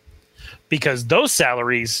 because those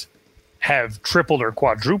salaries have tripled or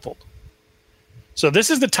quadrupled. So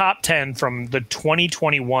this is the top 10 from the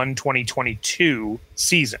 2021-2022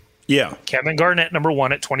 season. Yeah. Kevin Garnett, number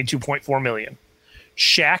 1 at $22.4 million.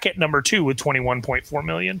 Shaq at number 2 with $21.4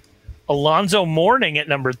 million. Alonzo Mourning at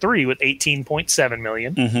number 3 with $18.7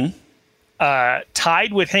 million. Mm-hmm.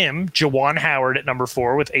 Tied with him, Juwan Howard at number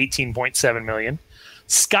 4 with $18.7 million.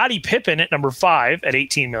 Scottie Pippen at number 5 at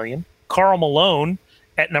 $18 million. Karl Malone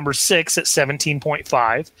at number 6 at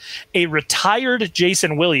 $17.5. A retired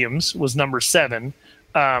Jason Williams was number 7,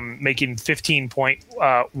 making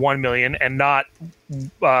 $15.1 million, and not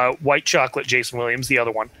white chocolate Jason Williams, the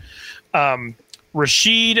other one.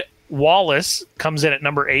 Rasheed Wallace comes in at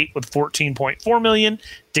number 8 with $14.4 million.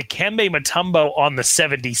 Dikembe Mutombo on the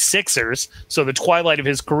 76ers, so the twilight of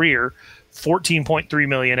his career, $14.3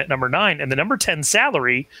 million at number 9. And the number 10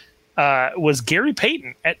 salary was Gary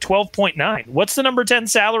Payton at $12.9. What's the number 10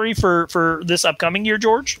 salary for this upcoming year,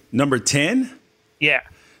 George? Number 10? Yeah.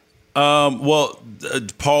 Paul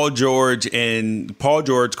George,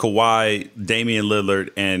 Kawhi, Damian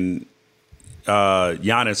Lillard, and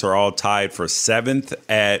Giannis are all tied for 7th,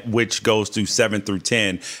 at which goes to 7 through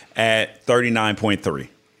 10 at 39.3.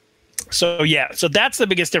 So that's the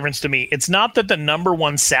biggest difference to me. It's not that the number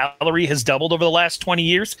 1 salary has doubled over the last 20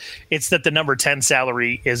 years. It's that the number 10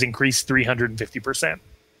 salary is increased 350%.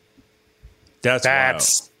 That's wild.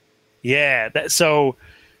 Yeah. So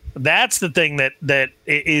that's the thing that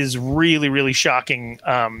is really, really shocking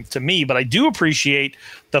to me. But I do appreciate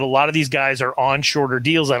that a lot of these guys are on shorter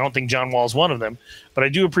deals. I don't think John Wall is one of them, but I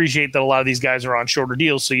do appreciate that a lot of these guys are on shorter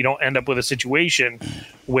deals, so you don't end up with a situation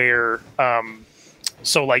where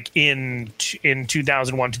so like in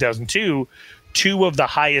 2001, 2002, 2 of the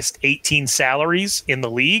highest 18 salaries in the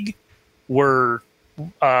league were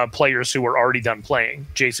players who were already done playing,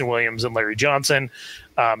 Jason Williams and Larry Johnson.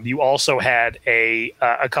 You also had a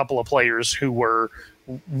couple of players who were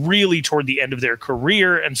really toward the end of their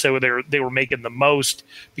career, and so they were making the most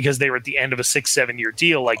because they were at the end of a 6-7 year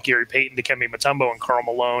deal, like Gary Payton, Dikembe Mutombo, and Karl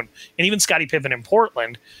Malone, and even Scottie Pippen in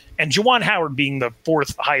Portland, and Juwan Howard being the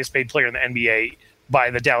 4th highest paid player in the NBA by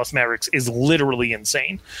the Dallas Mavericks is literally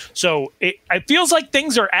insane. So it feels like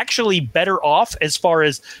things are actually better off as far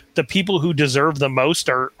as the people who deserve the most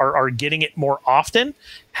are getting it more often.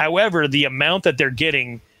 However, the amount that they're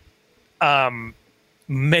getting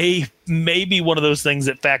may be one of those things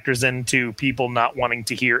that factors into people not wanting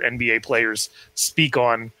to hear NBA players speak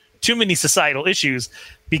on too many societal issues,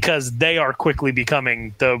 because they are quickly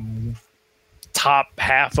becoming the top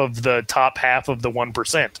half of the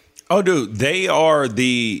 1%. Oh, dude, they are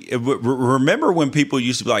the. Remember when people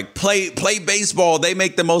used to be like, play baseball, they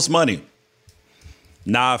make the most money.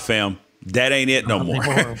 Nah, fam, that ain't it no more.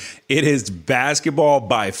 It is basketball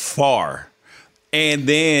by far, and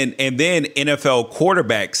then NFL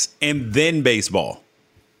quarterbacks, and then baseball.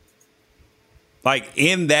 Like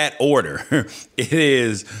in that order, it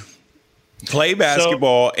is play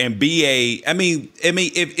basketball and BA. I mean,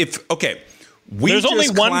 if okay, there's only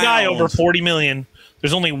one guy over 40 million.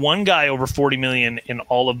 There's only one guy over 40 million in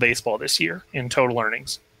all of baseball this year in total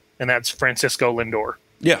earnings, and that's Francisco Lindor.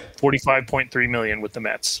 Yeah, 45.3 million with the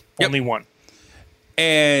Mets. Yep. Only one.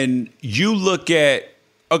 And you look at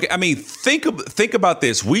I mean, think about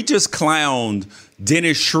this. We just clowned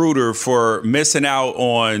Dennis Schroeder for missing out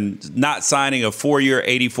on not signing a 4-year,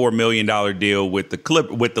 $84 million deal with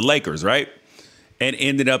the Lakers, right? And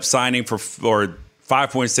ended up signing for 5.6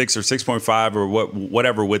 or 6.5 or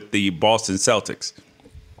whatever with the Boston Celtics.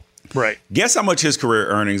 Right. Guess how much his career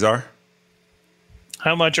earnings are?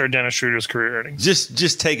 How much are Dennis Schroeder's career earnings?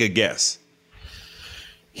 Just take a guess.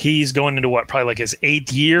 He's going into what? Probably like his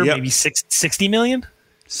 8th year, maybe 60 million?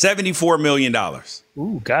 $74 million.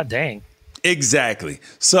 Ooh, god dang. Exactly.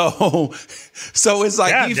 So it's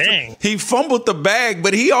like he fumbled the bag,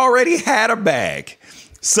 but he already had a bag.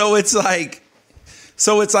 So it's like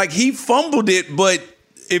he fumbled it, but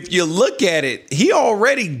if you look at it, he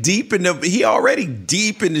already deep in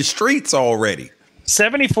the streets already.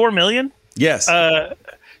 74 million? Yes.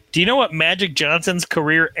 Do you know what Magic Johnson's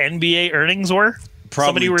career NBA earnings were? Probably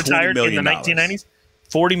somebody who retired in the 1990s?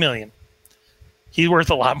 40 million. He's worth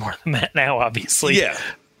a lot more than that now, obviously. Yeah.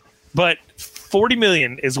 But 40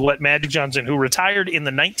 million is what Magic Johnson, who retired in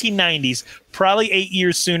the 1990s, probably 8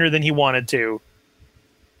 years sooner than he wanted to,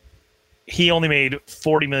 he only made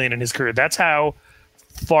 40 million in his career. That's how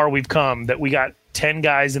far we've come that we got 10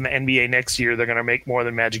 guys in the NBA next year that are going to make more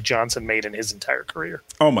than Magic Johnson made in his entire career.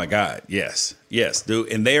 Oh, my God. Yes,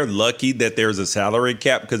 dude. And they're lucky that there's a salary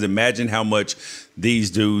cap, because imagine how much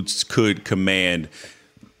these dudes could command.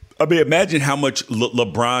 I mean, imagine how much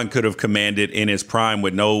LeBron could have commanded in his prime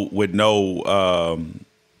with no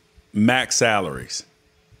max salaries.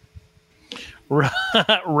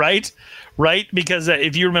 Right. Because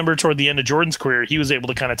if you remember toward the end of Jordan's career, he was able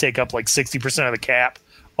to kind of take up like 60% of the cap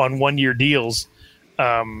on 1-year deals.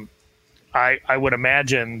 I would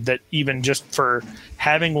imagine that even just for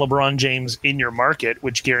having LeBron James in your market,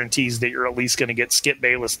 which guarantees that you're at least going to get Skip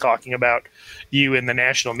Bayless talking about you in the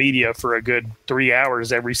national media for a good 3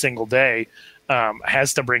 hours every single day,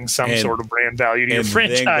 has to bring some sort of brand value to your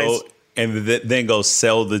franchise. Then go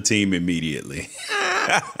sell the team immediately.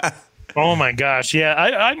 Oh my gosh. Yeah.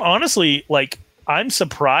 I'm honestly I'm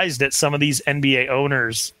surprised at some of these NBA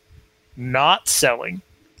owners not selling.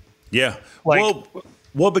 Yeah.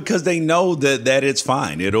 Well, because they know that it's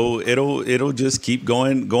fine. It'll just keep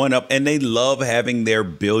going up, and they love having their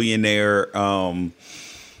billionaire,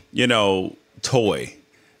 toy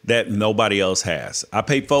that nobody else has. I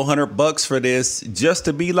paid $400 for this just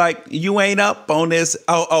to be like, you ain't up on this.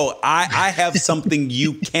 I have something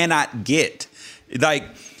you cannot get.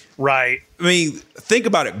 Right. I mean, think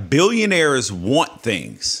about it. Billionaires want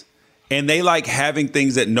things, and they like having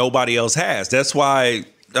things that nobody else has. That's why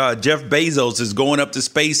Jeff Bezos is going up to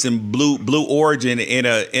space in Blue Origin in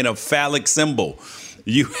a phallic symbol.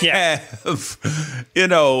 You have,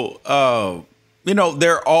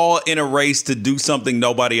 they're all in a race to do something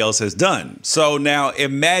nobody else has done. So now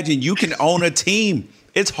imagine you can own a team.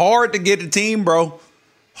 It's hard to get a team, bro.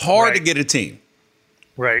 Hard to get a team.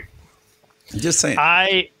 Right. Just saying.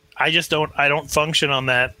 I don't function on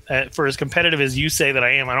that. For as competitive as you say that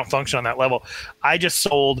I am, I don't function on that level. I just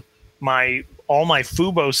sold all my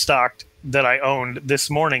Fubo stock that I owned this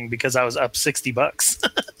morning because I was up $60.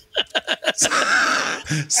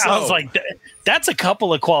 I was like, that's a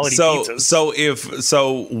couple of quality pizzas.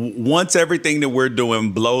 So once everything that we're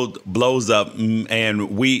doing blows up and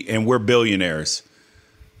we're billionaires,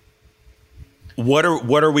 what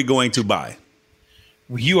are we going to buy?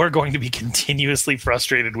 You are going to be continuously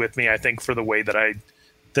frustrated with me, I think, for the way that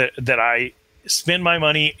I spend my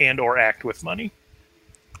money and or act with money.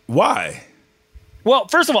 Why? Well,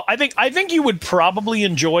 first of all, I think you would probably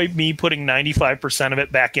enjoy me putting 95% of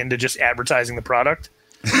it back into just advertising the product.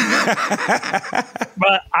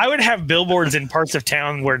 But I would have billboards in parts of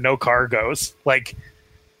town where no car goes. I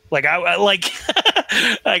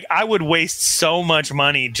would waste so much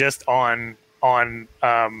money just on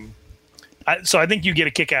so I think you get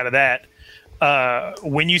a kick out of that.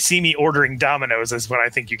 When you see me ordering Domino's is when I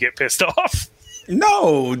think you get pissed off.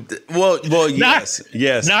 No, well, yes.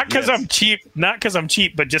 Not because I'm cheap,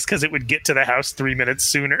 but just because it would get to the house 3 minutes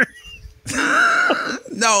sooner.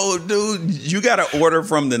 No, dude, you got to order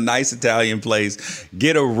from the nice Italian place.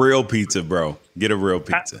 Get a real pizza, bro. Get a real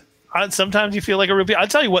pizza. Sometimes you feel like a real pizza. I'll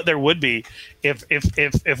tell you what there would be if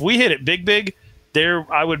we hit it big. There,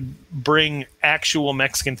 I would bring actual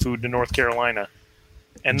Mexican food to North Carolina,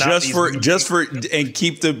 and not just for and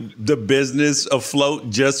keep the business afloat,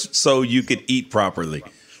 just so you could eat properly.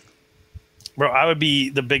 Bro, I would be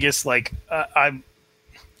the biggest. Let's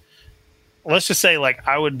just say,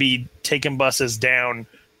 I would be taking buses down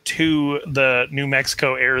to the New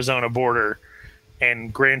Mexico-Arizona border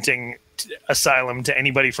and granting asylum to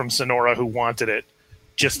anybody from Sonora who wanted it,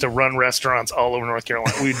 just to run restaurants all over North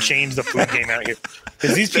Carolina. We would change the food game out here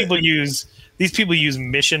because these people use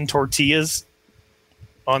Mission tortillas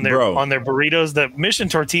on their burritos. The Mission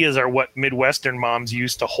tortillas are what Midwestern moms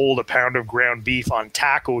use to hold a pound of ground beef on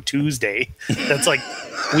Taco Tuesday. That's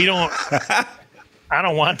I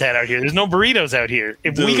don't want that out here. There's no burritos out here.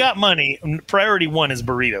 If we got money, priority one is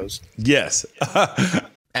burritos. Yes.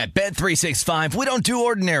 At Bet365, we don't do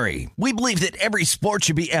ordinary. We believe that every sport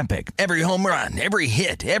should be epic. Every home run, every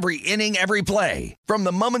hit, every inning, every play. From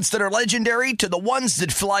the moments that are legendary to the ones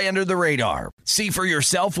that fly under the radar. See for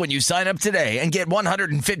yourself when you sign up today and get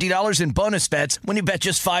 $150 in bonus bets when you bet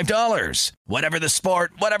just $5. Whatever the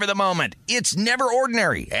sport, whatever the moment, it's never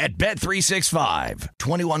ordinary at Bet365.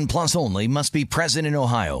 21 plus only. Must be present in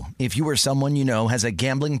Ohio. If you or someone you know has a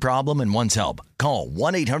gambling problem and wants help, call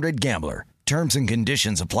 1-800-GAMBLER. Terms and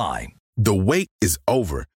conditions apply. The wait is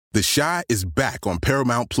over. The Chi is back on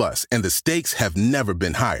Paramount Plus, and the stakes have never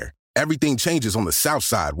been higher. Everything changes on the South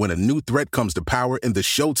Side when a new threat comes to power in the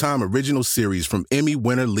Showtime original series from Emmy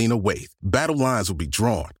winner Lena Waithe. Battle lines will be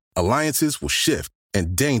drawn, alliances will shift,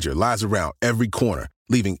 and danger lies around every corner,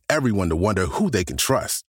 leaving everyone to wonder who they can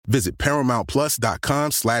trust. Visit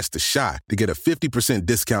ParamountPlus.com/TheShot to get a 50%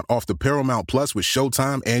 discount off the Paramount Plus with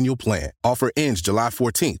Showtime annual plan. Offer ends July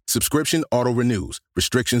 14th. Subscription auto-renews.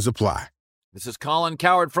 Restrictions apply. This is Colin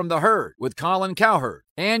Cowherd from The Herd with Colin Cowherd.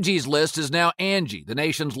 Angie's List is now Angie, the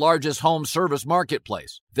nation's largest home service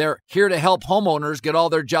marketplace. They're here to help homeowners get all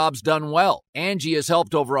their jobs done well. Angie has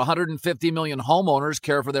helped over 150 million homeowners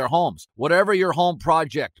care for their homes. Whatever your home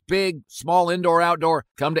project, big, small, indoor, outdoor,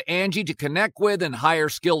 come to Angie to connect with and hire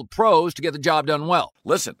skilled pros to get the job done well.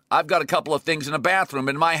 Listen, I've got a couple of things in a bathroom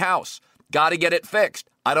in my house. Got to get it fixed.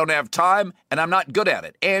 I don't have time, and I'm not good at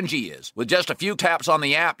it. Angie is. With just a few taps on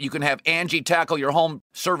the app, you can have Angie tackle your home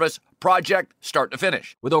service project start to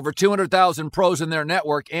finish. With over 200,000 pros in their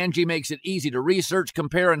network, Angie makes it easy to research,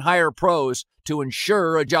 compare, and hire pros to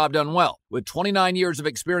ensure a job done well. With 29 years of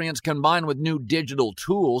experience combined with new digital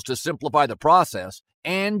tools to simplify the process,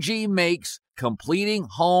 Angie makes completing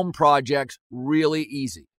home projects really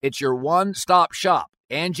easy. It's your one-stop shop.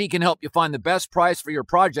 Angie can help you find the best price for your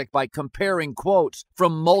project by comparing quotes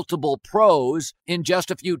from multiple pros in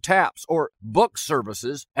just a few taps, or book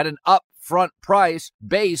services at an upfront price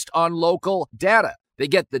based on local data. They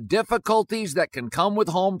get the difficulties that can come with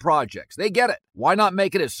home projects. They get it. Why not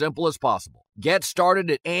make it as simple as possible? Get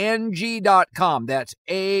started at Angie.com. That's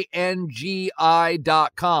ANGI.com,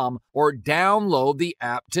 or download the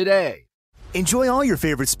app today. Enjoy all your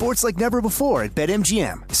favorite sports like never before at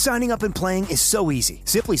BetMGM. Signing up and playing is so easy.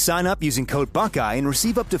 Simply sign up using code Buckeye and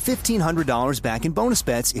receive up to $1,500 back in bonus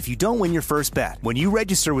bets if you don't win your first bet. When you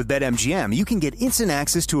register with BetMGM, you can get instant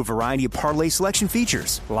access to a variety of parlay selection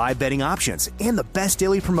features, live betting options, and the best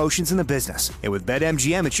daily promotions in the business. And with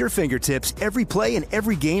BetMGM at your fingertips, every play and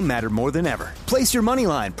every game matter more than ever. Place your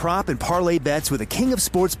moneyline, prop, and parlay bets with the king of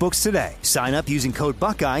sportsbooks today. Sign up using code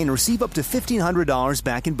Buckeye and receive up to $1,500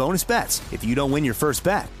 back in bonus bets if you don't win your first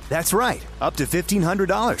bet. That's right, up to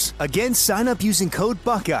 $1,500. Again, sign up using code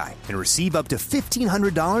Buckeye and receive up to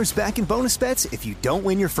 $1,500 back in bonus bets if you don't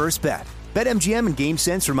win your first bet. BetMGM and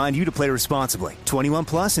GameSense remind you to play responsibly. 21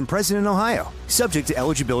 plus and present in Ohio. Subject to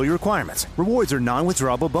eligibility requirements. Rewards are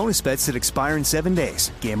non-withdrawable bonus bets that expire in 7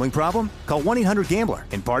 days. Gambling problem? Call 1-800-GAMBLER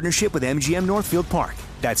in partnership with MGM Northfield Park.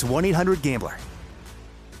 That's 1-800-GAMBLER.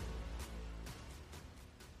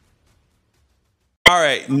 All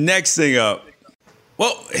right, next thing up.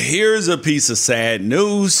 Well, here's a piece of sad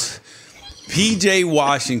news. PJ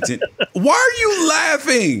Washington. Why are you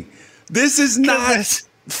laughing? This is not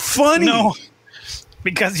funny. No,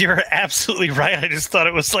 because you're absolutely right. I just thought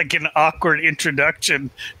it was like an awkward introduction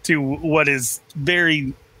to what is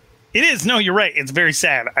very... It is. No, you're right. It's very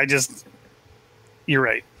sad. You're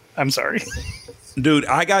right. I'm sorry. Dude,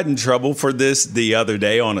 I got in trouble for this the other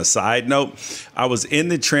day on a side note. I was in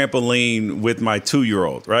the trampoline with my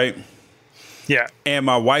 2-year-old, right? Yeah. And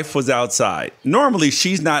my wife was outside. Normally,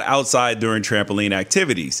 she's not outside during trampoline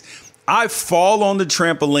activities. I fall on the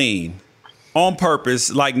trampoline on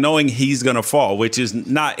purpose, like knowing he's going to fall, which is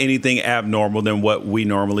not anything abnormal than what we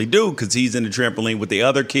normally do, because he's in the trampoline with the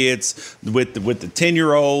other kids, with the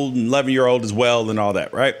 10-year-old and 11-year-old as well and all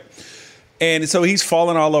that, right? And so he's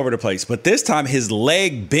falling all over the place. But this time his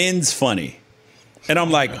leg bends funny. And I'm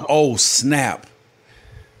like, oh, snap.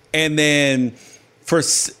 And then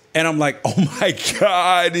I'm like, oh, my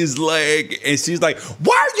God, his leg. And she's like,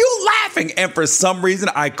 why are you laughing? And for some reason,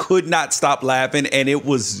 I could not stop laughing. And it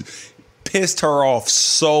was pissed her off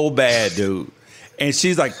so bad, dude. And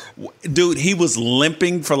she's like, dude, he was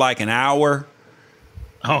limping for like an hour.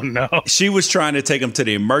 Oh, no. She was trying to take him to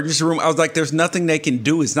the emergency room. I was like, there's nothing they can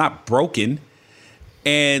do. It's not broken.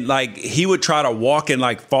 And like, he would try to walk and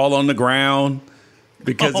like fall on the ground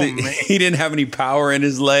because he didn't have any power in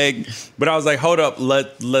his leg. But I was like, hold up,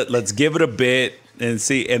 let's give it a bit and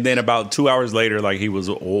see. And then about 2 hours later, like he was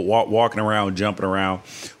walking around, jumping around,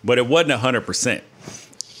 but it wasn't 100%.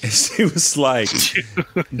 And she was like,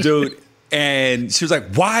 dude, and she was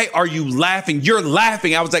like, why are you laughing? You're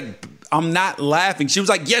laughing. I was like, I'm not laughing. She was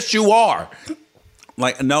like, yes, you are. I'm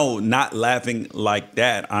like, no, not laughing like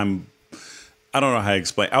that. I don't know how to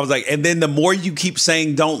explain. I was like, and then the more you keep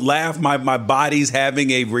saying don't laugh, my body's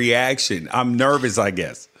having a reaction. I'm nervous, I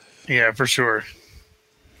guess. Yeah, for sure.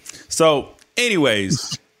 So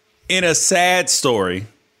anyways, in a sad story,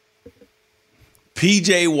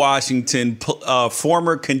 PJ Washington,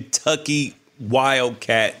 former Kentucky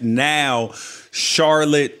Wildcat, now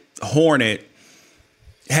Charlotte Hornet,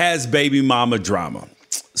 has baby mama drama.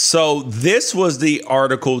 So this was the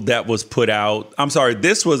article that was put out. I'm sorry,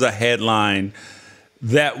 this was a headline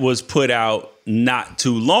that was put out not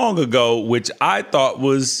too long ago, which I thought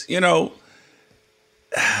was,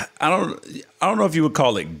 I don't know if you would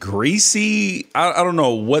call it greasy. I don't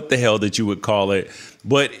know what the hell that you would call it,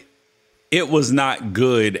 but it was not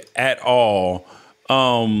good at all.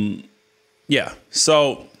 Yeah.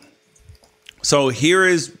 So here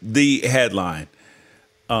is the headline.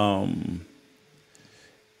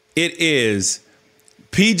 It is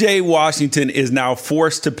PJ Washington is now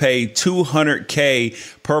forced to pay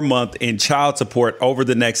 $200K per month in child support over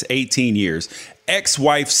the next 18 years.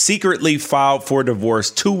 Ex-wife secretly filed for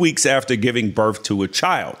divorce 2 weeks after giving birth to a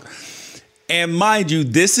child. And mind you,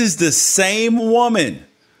 this is the same woman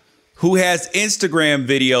who has Instagram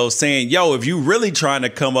videos saying, yo, if you really trying to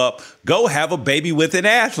come up, go have a baby with an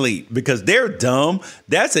athlete because they're dumb.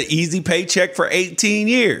 That's an easy paycheck for 18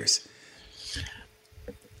 years.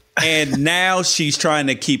 And now she's trying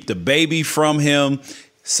to keep the baby from him.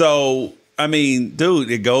 So, I mean,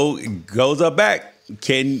 dude, it goes up back.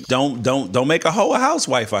 Don't make a hoe a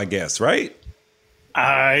housewife, I guess, right?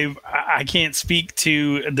 I can't speak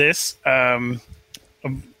to this, but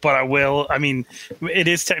I will. I mean, it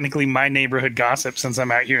is technically my neighborhood gossip since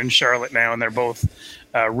I'm out here in Charlotte now, and they're both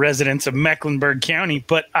residents of Mecklenburg County.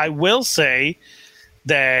 But I will say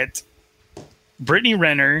that Brittany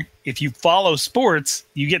Renner, if you follow sports,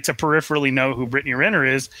 you get to peripherally know who Brittany Renner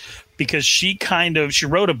is because she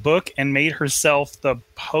wrote a book and made herself the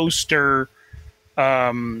poster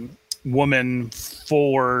woman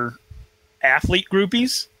for athlete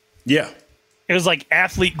groupies. Yeah. It was like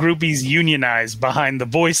athlete groupies unionized behind the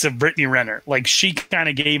voice of Brittany Renner. Like she kind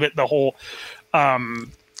of gave it the whole,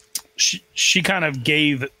 she kind of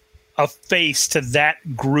gave a face to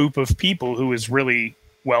that group of people who is really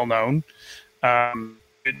well known. Trying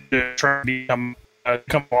to become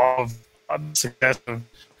off of success of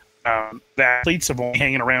the athletes of only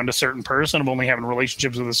hanging around a certain person, of only having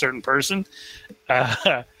relationships with a certain person.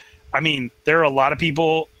 I mean, there are a lot of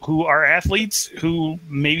people who are athletes who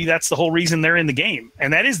maybe that's the whole reason they're in the game,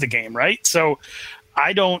 and that is the game, right? So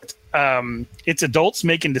I don't. It's adults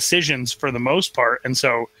making decisions for the most part, and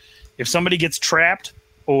so if somebody gets trapped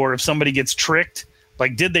or if somebody gets tricked,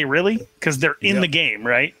 like, did they really? Because they're in the game,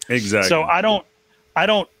 right? Exactly. So I don't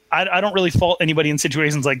really fault anybody in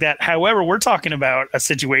situations like that. However, we're talking about a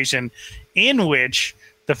situation in which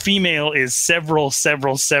the female is several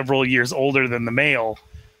years older than the male.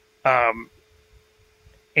 And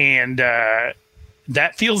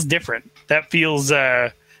that feels different. That feels,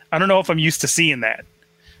 I don't know if I'm used to seeing that.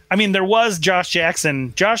 I mean, there was Josh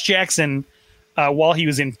Jackson, while he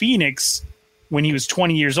was in Phoenix, when he was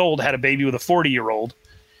 20 years old, had a baby with a 40-year-old.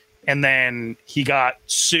 And then he got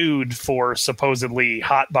sued for supposedly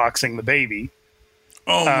hotboxing the baby.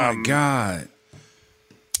 Oh, my God.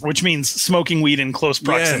 Which means smoking weed in close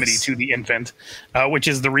proximity to the infant, which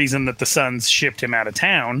is the reason that the Suns shipped him out of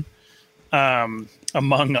town,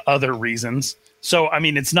 among other reasons. So, I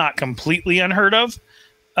mean, it's not completely unheard of,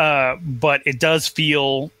 but it does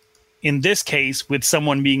feel, in this case, with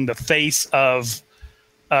someone being the face of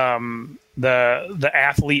the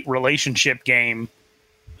athlete relationship game,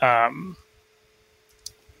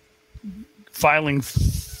 filing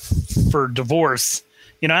for divorce.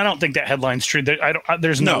 You know, I don't think that headline's true.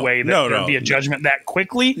 There's no way that there'd be a judgment that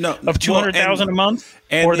quickly of $200,000 a month,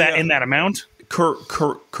 or that in that amount.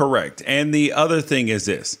 Correct. And the other thing is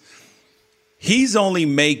this: he's only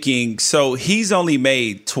made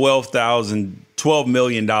 $12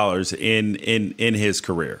 million in his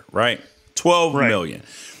career, right? $12 million,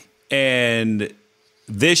 and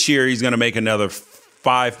this year he's going to make another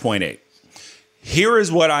 5.8. Here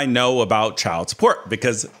is what I know about child support,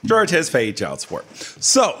 because George has paid child support.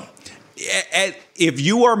 So if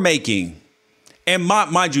you are making, and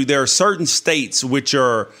mind you, there are certain states which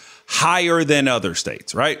are higher than other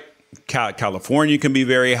states, right? California can be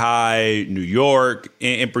very high, New York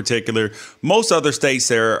in particular. Most other states,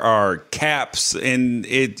 there are caps, and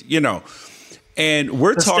and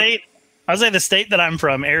we're talking. I'll say the state that I'm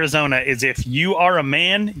from, Arizona, is if you are a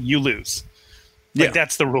man, you lose.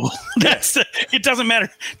 That's the rule. It doesn't matter.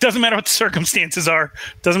 Doesn't matter what the circumstances are.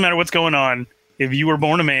 Doesn't matter what's going on. If you were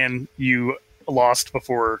born a man, you lost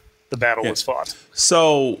before the battle was fought.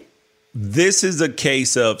 So this is a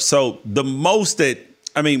case of, the most that,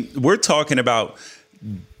 I mean, we're talking about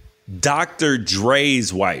Dr.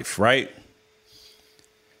 Dre's wife, right?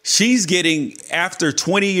 She's getting, after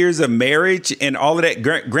 20 years of marriage and all of that,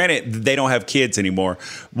 granted, they don't have kids anymore,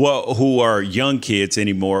 who are young kids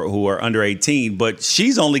anymore, who are under 18, but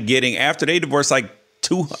she's only getting, after they divorced, like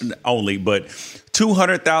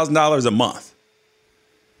 $200,000 a month.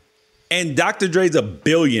 And Dr. Dre's a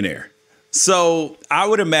billionaire. So I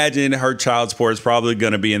would imagine her child support is probably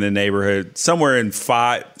going to be in the neighborhood somewhere between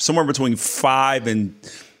 $5,000 and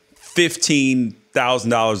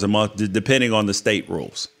 $1,000 a month, depending on the state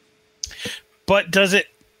rules. But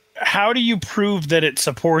how do you prove that it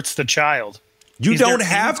supports the child? You don't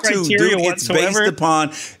have to, dude. It's based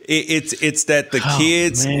upon it's that the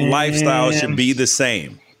kid's lifestyle should be the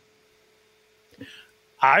same.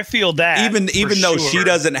 I feel that even though she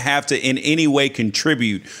doesn't have to in any way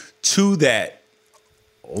contribute to that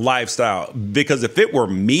lifestyle, because if it were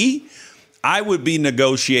me, I would be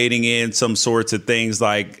negotiating in some sorts of things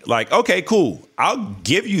like okay, cool, I'll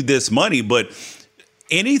give you this money, but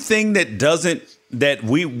anything that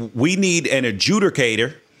we need an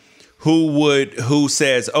adjudicator who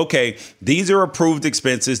says, okay, these are approved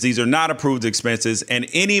expenses, these are not approved expenses, and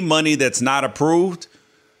any money that's not approved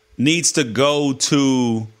needs to go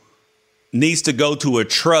to a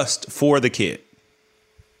trust for the kid.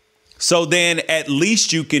 So then at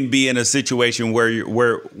least you can be in a situation where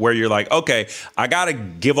you're like, okay, I got to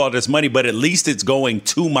give all this money, but at least it's going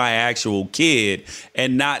to my actual kid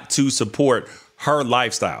and not to support her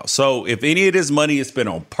lifestyle. So if any of this money is spent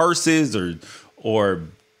on purses or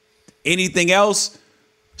anything else,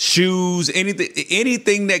 shoes,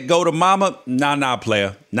 anything that go to mama, nah,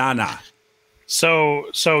 player, nah. So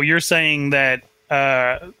you're saying that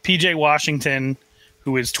PJ Washington,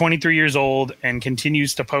 who is 23 years old and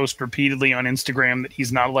continues to post repeatedly on Instagram that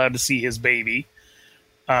he's not allowed to see his baby,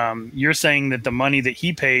 you're saying that the money that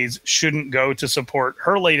he pays shouldn't go to support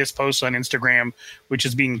her latest post on Instagram, which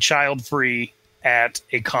is being child-free at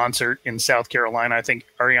a concert in South Carolina, I think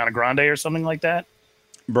Ariana Grande or something like that.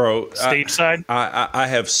 Bro, stateside. I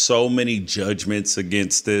have so many judgments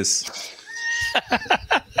against this.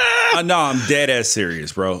 No, I'm dead ass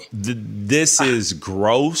serious, bro. This is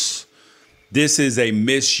gross. This is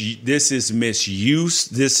misuse.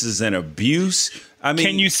 This is an abuse. I mean,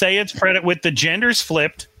 can you say it's with the genders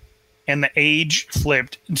flipped and the age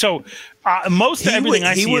flipped? So most of everything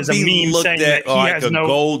I see is a meme saying that he has no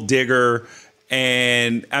gold digger.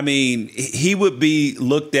 And I mean, he would be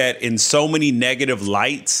looked at in so many negative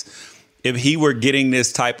lights if he were getting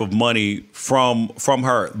this type of money from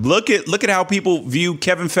her. Look at how people view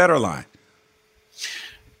Kevin Federline.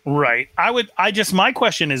 Right. My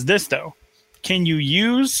question is this though. Can you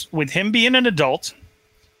use, with him being an adult,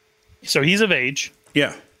 so he's of age,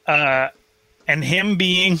 yeah, and him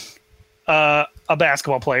being a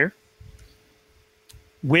basketball player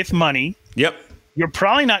with money, yep, you're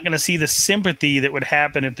probably not going to see the sympathy that would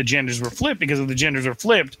happen if the genders were flipped, because if the genders are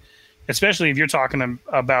flipped, especially if you're talking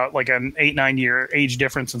about like an 8-9 year age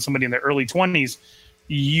difference and somebody in their early 20s,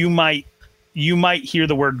 you might hear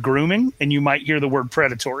the word grooming and you might hear the word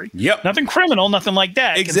predatory. Yep. Nothing criminal, nothing like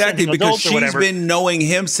that. Exactly, because she's been knowing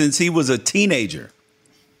him since he was a teenager.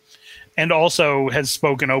 And also has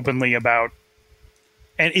spoken openly about,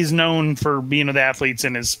 and is known for being with athletes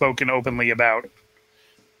and has spoken openly about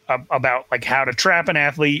like how to trap an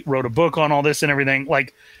athlete, wrote a book on all this and everything.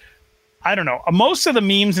 Like, I don't know. Most of the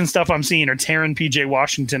memes and stuff I'm seeing are tearing PJ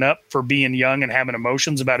Washington up for being young and having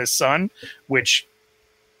emotions about his son, which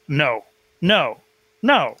no.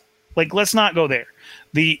 Like, let's not go there.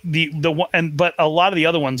 But a lot of the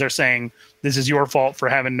other ones are saying this is your fault for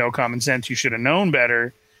having no common sense. You should have known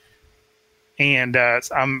better. And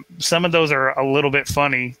some of those are a little bit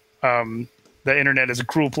funny. The internet is a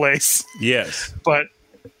cruel place. Yes. But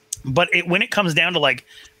when it comes down to like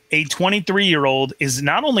a 23-year-old is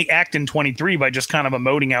not only acting 23 by just kind of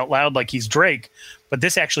emoting out loud like he's Drake, but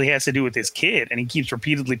this actually has to do with his kid. And he keeps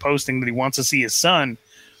repeatedly posting that he wants to see his son.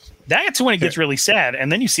 That's when it gets really sad.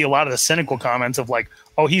 And then you see a lot of the cynical comments of like,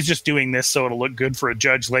 oh, he's just doing this so it'll look good for a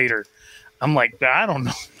judge later. I'm like, I don't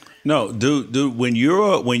know. No, dude, when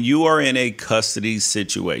you are in a custody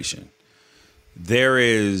situation, there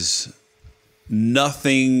is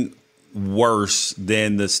nothing worse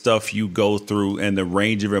than the stuff you go through and the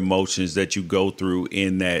range of emotions that you go through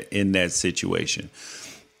in that situation.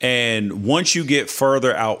 And once you get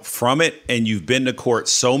further out from it and you've been to court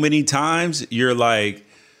so many times, you're like,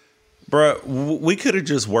 bro, we could have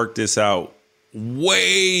just worked this out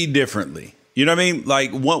way differently. You know what I mean? Like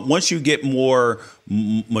once you get more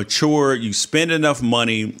mature, you spend enough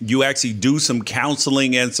money, you actually do some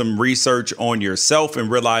counseling and some research on yourself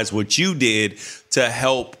and realize what you did to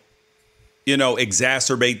help,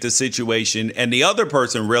 exacerbate the situation. And the other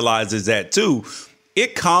person realizes that too.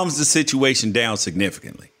 It calms the situation down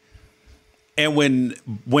significantly. And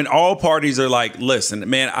when all parties are like, listen,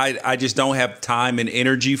 man, I just don't have time and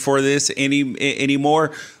energy for this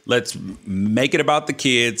anymore. Let's make it about the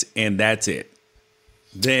kids, and that's it.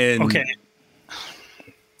 Then okay.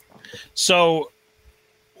 So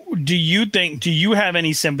do you have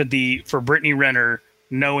any sympathy for Brittany Renner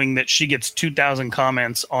knowing that she gets 2,000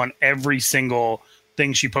 comments on every single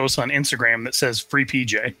thing she posts on Instagram that says free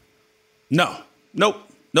PJ. Nope.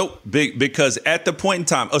 Because at the point in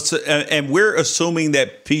time, and we're assuming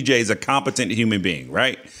that PJ is a competent human being,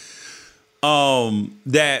 right?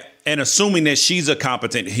 And assuming that she's a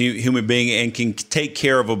competent human being and can take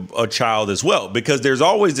care of a child as well, because there's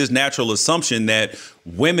always this natural assumption that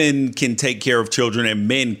women can take care of children and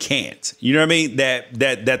men can't. You know what I mean?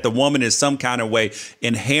 That the woman is some kind of way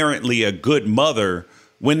inherently a good mother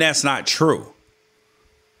when that's not true.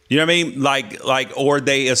 You know what I mean? Like, or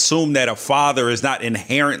they assume that a father is not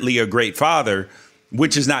inherently a great father,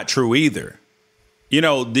 which is not true either. You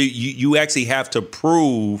know, you actually have to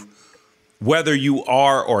prove whether you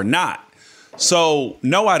are or not. So,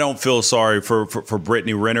 no, I don't feel sorry for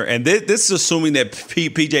Brittany Renner. And this is assuming that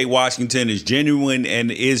PJ Washington is genuine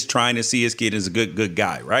and is trying to see his kid as a good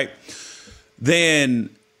guy, right? Then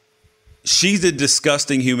she's a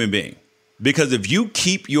disgusting human being. Because if you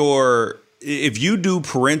do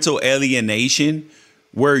parental alienation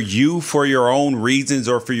where you, for your own reasons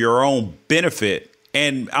or for your own benefit,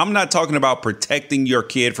 and I'm not talking about protecting your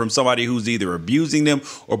kid from somebody who's either abusing them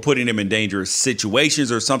or putting them in dangerous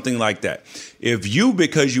situations or something like that. If you,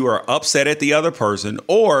 because you are upset at the other person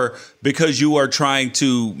or because you are trying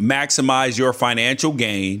to maximize your financial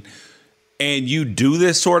gain and you do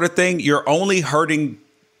this sort of thing, you're only hurting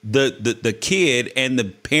the kid and the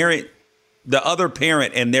parent, the other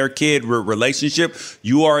parent and their kid relationship.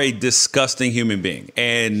 You are a disgusting human being,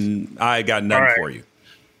 and I got nothing for you.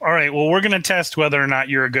 All right. Well, we're going to test whether or not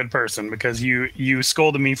you're a good person because you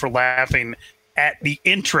scolded me for laughing at the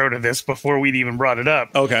intro to this before we'd even brought it up.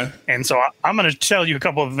 Okay. And so I'm going to tell you a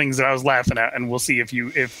couple of things that I was laughing at, and we'll see if you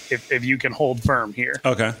can hold firm here.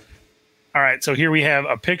 Okay. All right. So here we have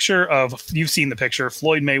a picture of, you've seen the picture,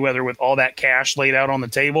 Floyd Mayweather with all that cash laid out on the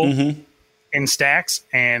table in stacks.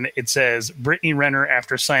 And it says Brittany Renner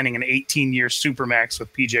after signing an 18-year Supermax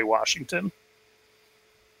with PJ Washington.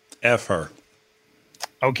 F her.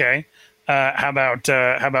 Okay. How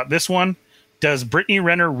about this one? Does Brittany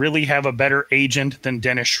Renner really have a better agent than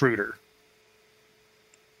Dennis Schroeder?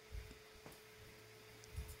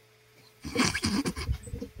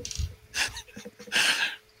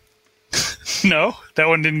 No, that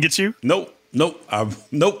one didn't get you? Nope. Nope.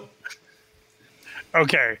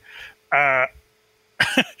 Okay. And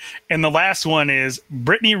the last one is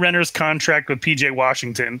Brittany Renner's contract with PJ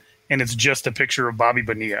Washington, and it's just a picture of Bobby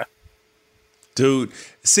Bonilla. Dude,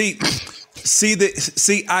 see,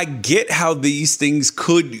 I get how these things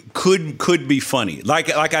could be funny. Like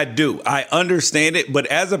I do. I understand it, but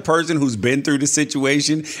as a person who's been through the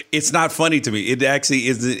situation, it's not funny to me. It actually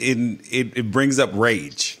is. It brings up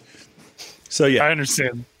rage. So yeah, I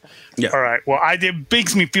understand. Yeah. All right. Well, it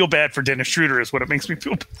makes me feel bad for Dennis Schroeder. Is what it makes me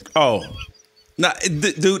feel bad. Oh. No,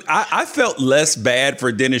 dude, I felt less bad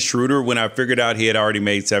for Dennis Schroeder when I figured out he had already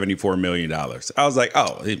made $74 million. I was like,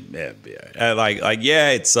 oh, yeah,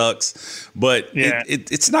 it sucks. But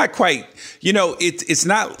it's not quite, it's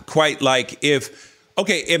not quite like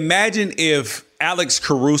imagine if Alex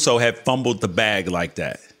Caruso had fumbled the bag like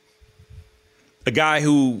that. A guy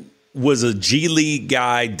who was a G League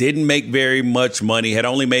guy, didn't make very much money, had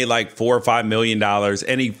only made like $4 or $5 million,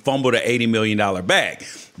 and he fumbled an $80 million bag.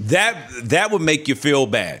 That would make you feel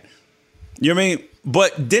bad. You know what I mean?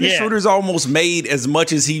 But Dennis Schroeder's almost made as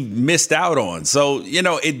much as he missed out on. So,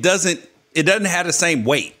 it doesn't have the same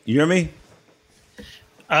weight. You know what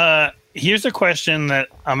I mean? Here's a question that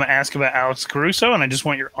I'm going to ask about Alex Caruso, and I just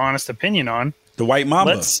want your honest opinion on. The White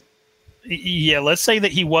Mamba. Let's say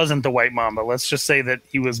that he wasn't the White Mamba. Let's just say that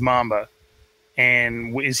he was Mamba.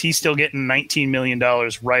 And is he still getting $19 million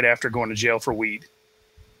right after going to jail for weed?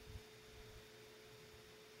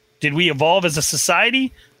 Did we evolve as a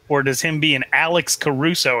society, or does him being Alex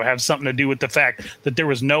Caruso have something to do with the fact that there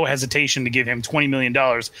was no hesitation to give him $20 million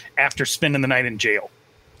after spending the night in jail?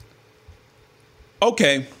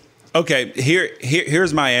 Okay.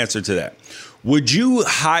 Here's my answer to that. Would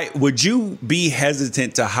you be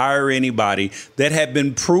hesitant to hire anybody that had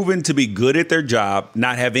been proven to be good at their job,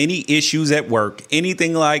 not have any issues at work,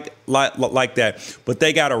 anything like that, but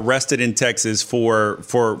they got arrested in Texas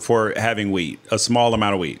for having weed, a small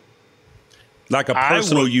amount of weed, like a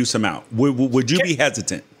personal use amount? Would you be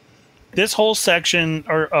hesitant? This whole section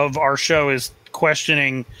of our show is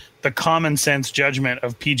questioning the common sense judgment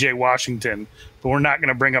of PJ Washington, but we're not going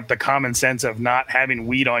to bring up the common sense of not having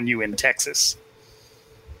weed on you in Texas.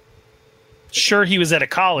 Sure, he was at a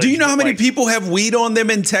college. Do you know how many people have weed on them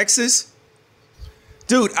in Texas?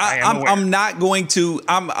 Dude, I'm not going to.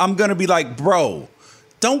 I'm going to be like, bro,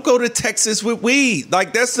 don't go to Texas with weed.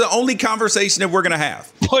 Like, that's the only conversation that we're going to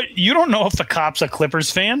have. But you don't know if the cop's a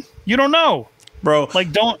Clippers fan. You don't know. Bro.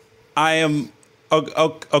 Like, don't. I am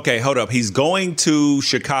Okay, hold up. He's going to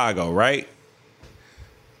Chicago, right?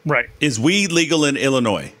 Right. Is weed legal in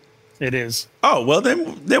Illinois? It is. Oh, well, then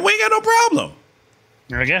we ain't got no problem.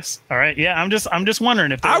 I guess. All right. Yeah, I'm just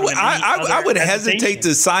wondering if I would hesitate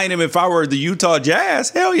to sign him if I were the Utah Jazz.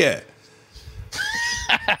 Hell yeah.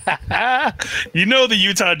 You know the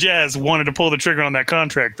Utah Jazz wanted to pull the trigger on that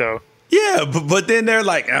contract, though. Yeah, but then they're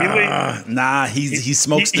like, nah, he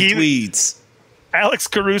smokes the tweeds. Alex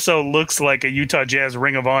Caruso looks like a Utah Jazz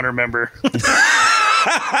Ring of Honor member.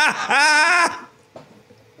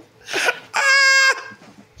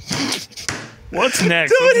 What's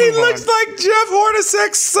next? Dude, he looks like Jeff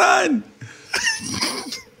Hornacek's son.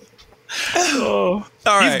 Oh,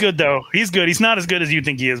 all right. He's good, though. He's good. He's not as good as you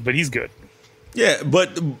think he is, but he's good. Yeah,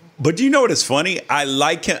 but do you know what is funny? I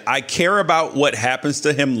like him. I care about what happens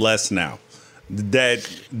to him less now that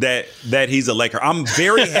he's a Laker. I'm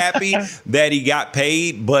very happy that he got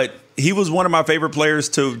paid, but he was one of my favorite players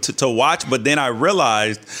to watch. But then I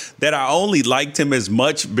realized that I only liked him as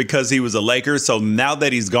much because he was a Laker. So now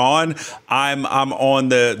that he's gone, I'm on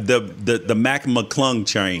the Mac McClung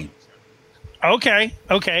train. Okay.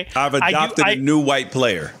 I've adopted a new white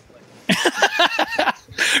player.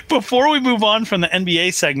 Before we move on from the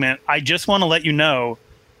NBA segment, I just want to let you know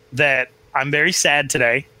that I'm very sad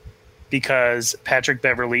today because Patrick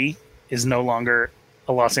Beverley is no longer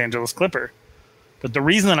a Los Angeles Clipper. But the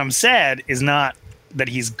reason that I'm sad is not that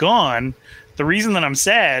he's gone. The reason that I'm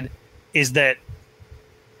sad is that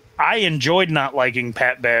I enjoyed not liking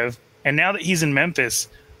Pat Bev, and now that he's in Memphis,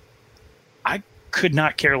 I could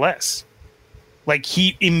not care less. Like,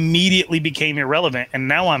 he immediately became irrelevant, and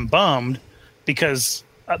now I'm bummed because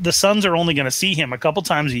the Suns are only going to see him a couple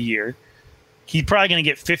times a year. He's probably going to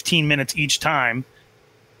get 15 minutes each time.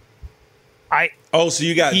 So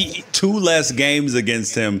you got two less games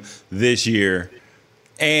against him this year,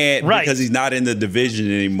 and because he's not in the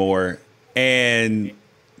division anymore, and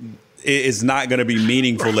it's not going to be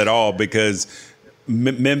meaningful at all because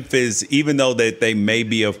Memphis, even though that they may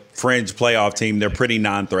be a fringe playoff team, they're pretty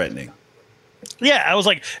non-threatening. Yeah, I was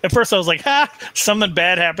like, at first I was like, something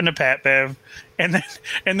bad happened to Pat Bev, and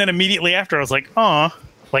then immediately after I was like,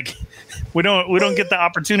 like we don't get the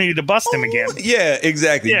opportunity to bust him again. Yeah,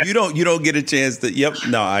 exactly. Yeah. You don't get a chance to. Yep,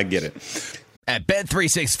 no, I get it. At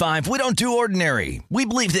Bet365, we don't do ordinary. We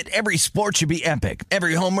believe that every sport should be epic.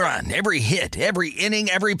 Every home run, every hit, every inning,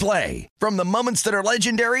 every play. From the moments that are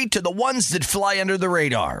legendary to the ones that fly under the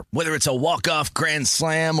radar. Whether it's a walk-off grand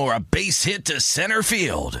slam or a base hit to center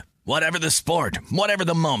field. Whatever the sport, whatever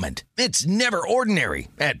the moment, it's never ordinary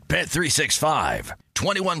at Bet365.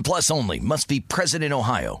 21 plus only. Must be present in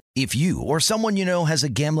Ohio. If you or someone you know has a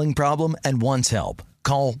gambling problem and wants help,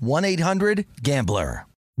 call 1-800-GAMBLER.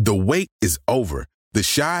 The wait is over. The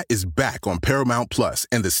Chi is back on Paramount Plus,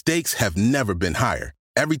 and the stakes have never been higher.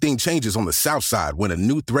 Everything changes on the South Side when a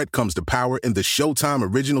new threat comes to power in the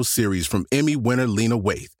Showtime original series from Emmy winner Lena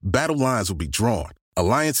Waithe. Battle lines will be drawn,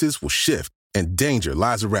 alliances will shift, and danger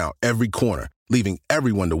lies around every corner, leaving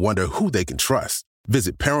everyone to wonder who they can trust.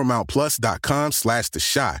 Visit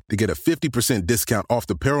ParamountPlus.com/The Chi to get a 50% discount off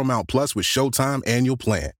the Paramount Plus with Showtime annual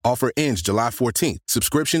plan. Offer ends July 14th.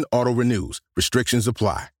 Subscription auto-renews. Restrictions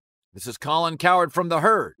apply. This is Colin Cowherd from The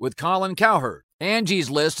Herd with Colin Cowherd. Angie's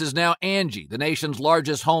List is now Angie, the nation's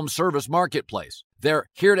largest home service marketplace. They're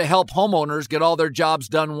here to help homeowners get all their jobs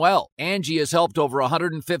done well. Angie has helped over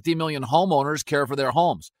 150 million homeowners care for their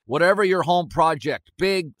homes. Whatever your home project,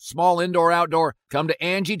 big, small, indoor, outdoor, come to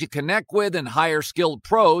Angie to connect with and hire skilled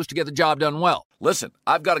pros to get the job done well. Listen,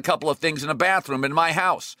 I've got a couple of things in a bathroom in my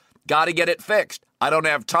house. Got to get it fixed. I don't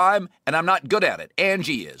have time, and I'm not good at it.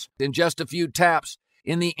 Angie is. In just a few taps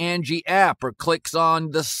in the Angie app or clicks on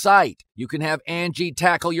the site, you can have Angie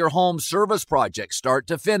tackle your home service project start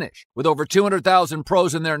to finish. With over 200,000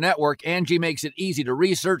 pros in their network, Angie makes it easy to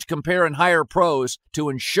research, compare, and hire pros to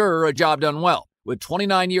ensure a job done well. With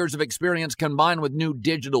 29 years of experience combined with new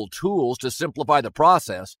digital tools to simplify the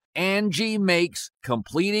process, Angie makes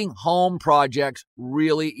completing home projects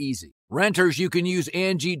really easy. Renters, you can use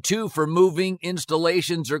Angie too for moving,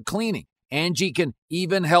 installations, or cleaning. Angie can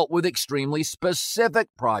even help with extremely specific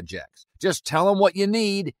projects. Just tell them what you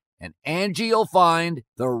need, and Angie will find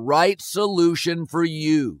the right solution for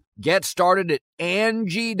you. Get started at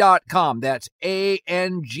Angie.com. That's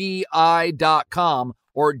ANGI.com,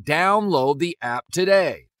 or download the app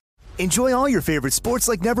today. Enjoy all your favorite sports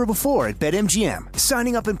like never before at BetMGM.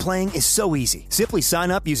 Signing up and playing is so easy. Simply sign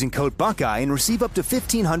up using code Buckeye and receive up to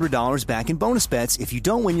 $1,500 back in bonus bets if you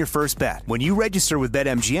don't win your first bet. When you register with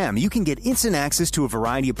BetMGM, you can get instant access to a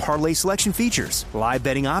variety of parlay selection features, live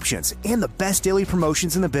betting options, and the best daily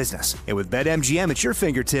promotions in the business. And with BetMGM at your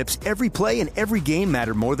fingertips, every play and every game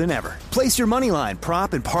matter more than ever. Place your moneyline,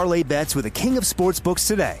 prop, and parlay bets with the king of sportsbooks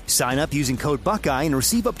today. Sign up using code Buckeye and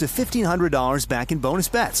receive up to $1,500 back in bonus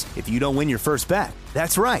bets if you don't win your first bet.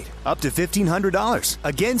 That's right, up to $1,500.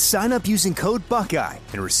 Again, sign up using code Buckeye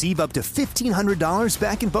and receive up to $1,500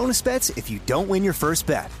 back in bonus bets if you don't win your first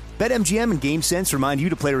bet. BetMGM and GameSense remind you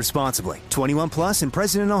to play responsibly. 21 plus and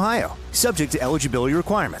present in Ohio. Subject to eligibility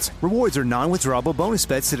requirements. Rewards are non-withdrawable bonus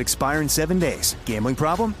bets that expire in 7 days. Gambling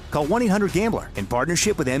problem? Call 1-800-GAMBLER in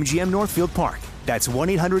partnership with MGM Northfield Park. That's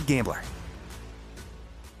 1-800-GAMBLER.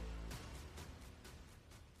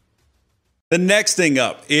 The next thing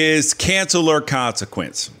up is cancel or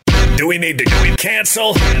consequence. Do we need to cancel?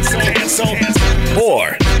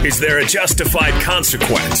 Or is there a justified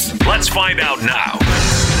consequence? Let's find out now.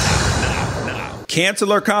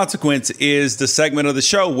 Cancel or consequence is the segment of the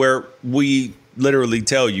show where we literally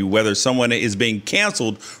tell you whether someone is being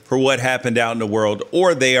canceled for what happened out in the world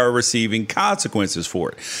or they are receiving consequences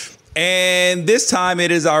for it. And this time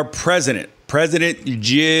it is our President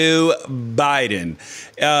Joe Biden.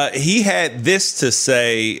 He had this to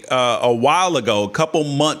say a while ago, a couple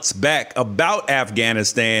months back, about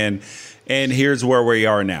Afghanistan, and here's where we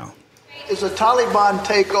are now. Is a Taliban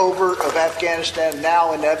takeover of Afghanistan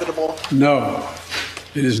now inevitable? No,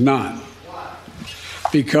 it is not.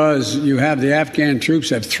 Because you have the Afghan troops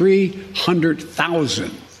have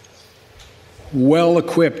 300,000 well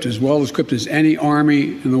equipped as any army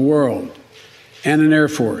in the world, and an air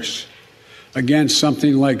force, against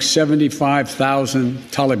something like 75,000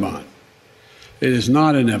 Taliban. It is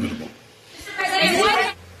not inevitable.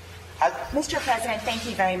 Mr. President, thank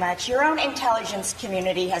you very much. Your own intelligence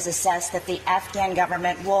community has assessed that the Afghan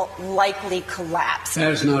government will likely collapse.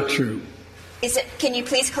 That is not true. Can you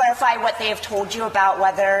please clarify what they have told you about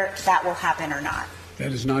whether that will happen or not?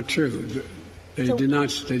 That is not true. They did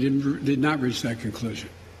not reach that conclusion.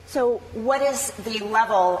 So what is the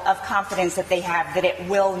level of confidence that they have that it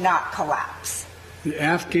will not collapse? The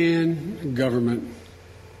Afghan government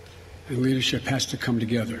and leadership has to come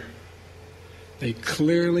together. They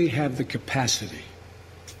clearly have the capacity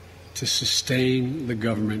to sustain the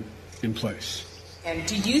government in place. And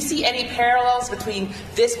do you see any parallels between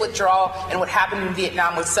this withdrawal and what happened in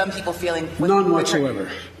Vietnam, with some people feeling... None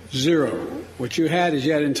whatsoever. Zero. What you had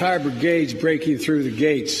entire brigades breaking through the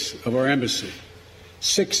gates of our embassy.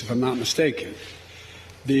 6, if I'm not mistaken.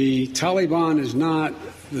 The Taliban is not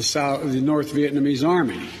the North Vietnamese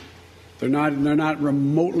army. They're not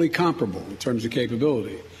remotely comparable in terms of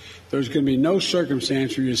capability. There's going to be no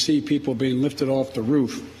circumstance where you see people being lifted off the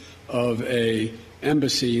roof of a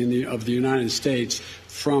embassy of the United States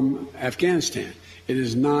from Afghanistan. It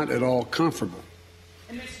is not at all comparable.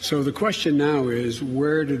 So the question now is,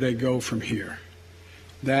 where do they go from here?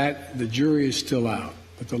 That the jury is still out.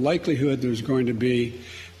 But the likelihood there's going to be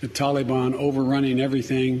the Taliban overrunning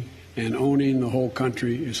everything and owning the whole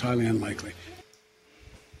country is highly unlikely.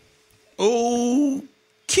 Okay.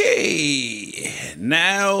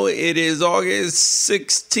 Now it is August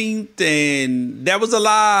 16th, and that was a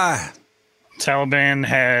lie. Taliban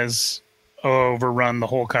has overrun the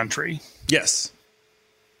whole country. Yes.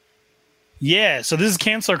 Yeah, so this is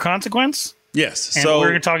cancel or consequence? Yes. And so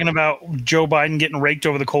we're talking about Joe Biden getting raked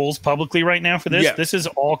over the coals publicly right now for this. Yeah. This is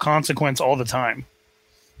all consequence all the time.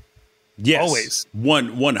 Yes. Always.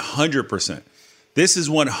 100%. This is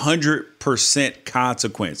 100%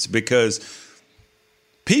 consequence because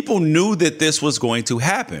people knew that this was going to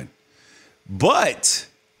happen. But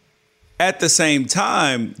at the same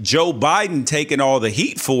time, Joe Biden taking all the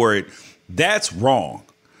heat for it, that's wrong.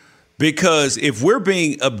 Because if we're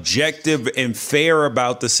being objective and fair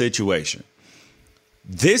about the situation,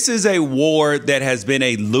 this is a war that has been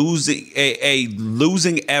a losing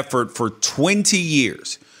effort for 20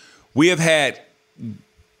 years. We have had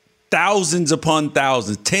thousands upon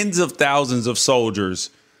thousands, tens of thousands of soldiers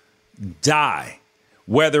die,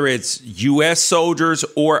 whether it's U.S. soldiers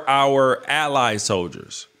or our ally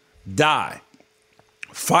soldiers die,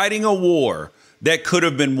 fighting a war that could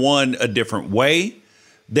have been won a different way.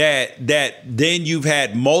 That then you've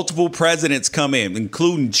had multiple presidents come in,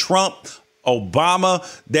 including Trump, Obama,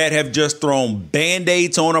 that have just thrown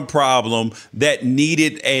Band-Aids on a problem that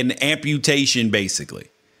needed an amputation, basically.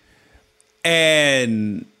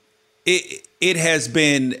 And it has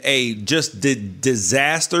been a just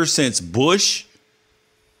disaster since Bush.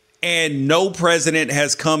 And no president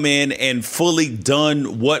has come in and fully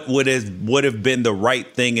done what would have been the right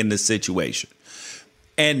thing in the situation.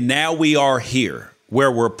 And now we are here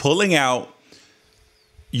where we're pulling out.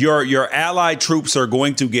 Your allied troops are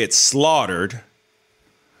going to get slaughtered.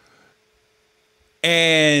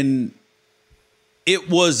 And it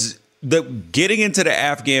was getting into the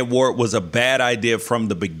Afghan war was a bad idea from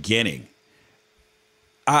the beginning.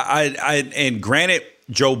 And granted,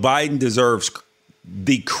 Joe Biden deserves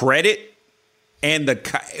the credit and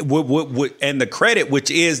the credit,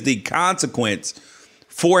 which is the consequence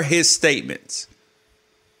for his statements.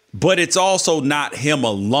 But it's also not him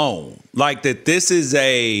alone. Like that, this is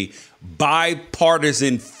a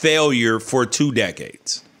bipartisan failure for 2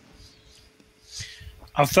 decades.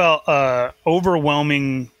 I felt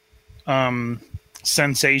overwhelming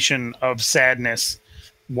sensation of sadness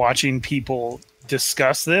watching people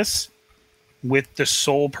discuss this with the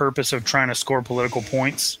sole purpose of trying to score political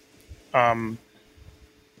points.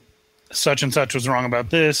 Such and such was wrong about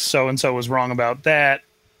this. So and so was wrong about that.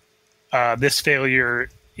 This failure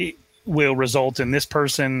will result in this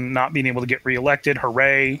person not being able to get reelected.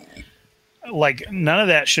 Hooray. Like, none of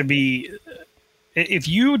that should be. If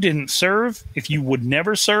you didn't serve, if you would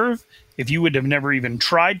never serve, if you would have never even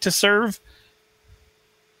tried to serve,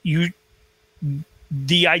 the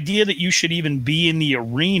idea that you should even be in the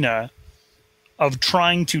arena of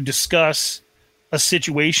trying to discuss a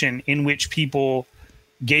situation in which people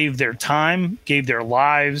gave their time, gave their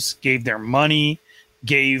lives, gave their money,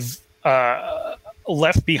 gave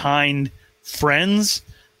left behind friends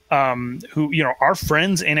who, our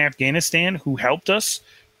friends in Afghanistan who helped us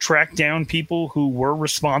track down people who were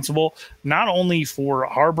responsible not only for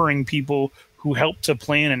harboring people who helped to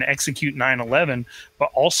plan and execute 9/11, but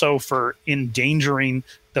also for endangering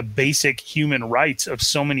the basic human rights of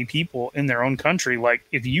so many people in their own country. Like,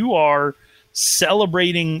 if you are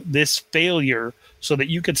celebrating this failure so that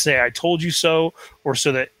you could say, I told you so, or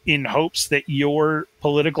so that in hopes that your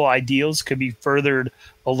political ideals could be furthered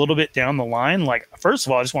a little bit down the line. Like, first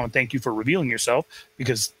of all, I just want to thank you for revealing yourself,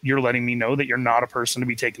 because you're letting me know that you're not a person to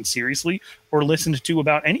be taken seriously or listened to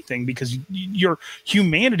about anything, because your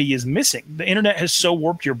humanity is missing. The internet has so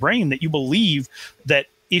warped your brain that you believe that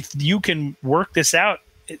if you can work this out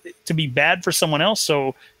to be bad for someone else,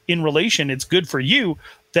 so in relation it's good for you,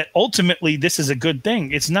 that ultimately this is a good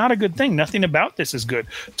thing. It's not a good thing. Nothing about this is good.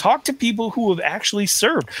 Talk to people who have actually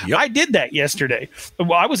served. Yep. I did that yesterday.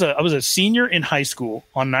 Well, I was a senior in high school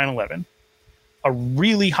on 9/11. A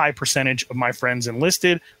really high percentage of my friends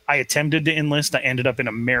enlisted. I attempted to enlist. I ended up in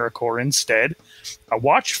AmeriCorps instead. I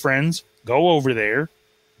watched friends go over there,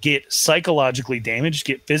 get psychologically damaged,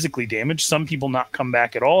 get physically damaged. Some people not come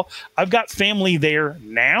back at all. I've got family there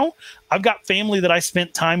now. I've got family that I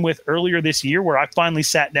spent time with earlier this year where I finally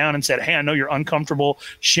sat down and said, hey, I know you're uncomfortable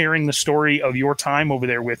sharing the story of your time over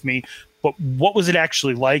there with me, but what was it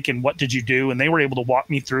actually like and what did you do? And they were able to walk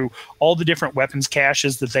me through all the different weapons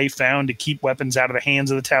caches that they found to keep weapons out of the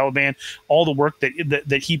hands of the Taliban, all the work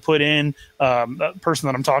that he put in, the person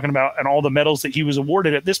that I'm talking about, and all the medals that he was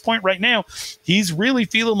awarded. At this point right now, he's really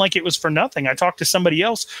feeling like it was for nothing. I talked to somebody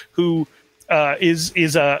else who is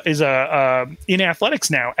in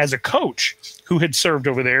athletics now as a coach who had served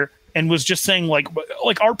over there and was just saying like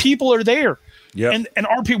our people are there. Yeah. And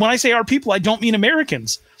our people, when I say our people, I don't mean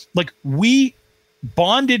Americans. Like, we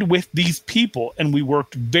bonded with these people and we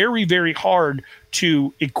worked very, very hard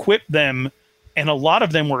to equip them. And a lot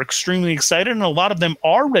of them were extremely excited, and a lot of them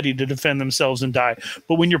are ready to defend themselves and die.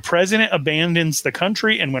 But when your president abandons the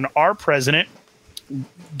country, and when our president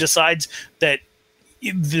decides that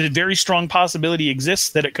the very strong possibility exists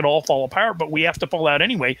that it could all fall apart, but we have to fall out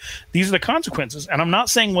anyway, these are the consequences. And I'm not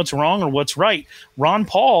saying what's wrong or what's right. Ron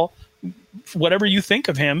Paul, whatever you think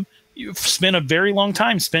of him, you've spent a very long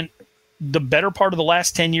time, spent the better part of the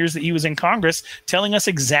last 10 years that he was in Congress telling us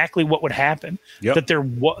exactly what would happen. Yep. That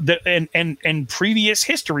there and previous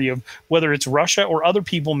history of whether it's Russia or other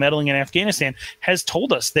people meddling in Afghanistan has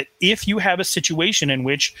told us that if you have a situation in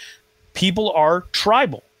which people are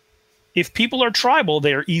tribal, if people are tribal,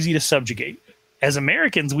 they are easy to subjugate. As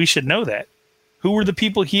Americans, we should know that. Who were the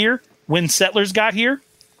people here when settlers got here?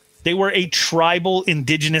 They were a tribal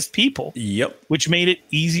indigenous people, which made it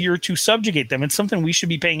easier to subjugate them. It's something we should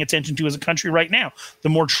be paying attention to as a country right now. The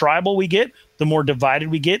more tribal we get, the more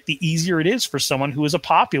divided we get, the easier it is for someone who is a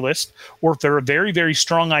populist, or if they're a very, very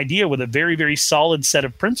strong idea with a very, very solid set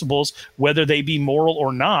of principles, whether they be moral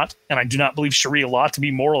or not, and I do not believe Sharia law to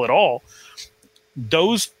be moral at all,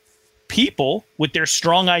 those people with their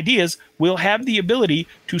strong ideas will have the ability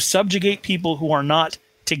to subjugate people who are not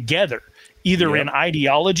together, either in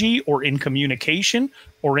ideology or in communication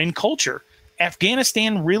or in culture.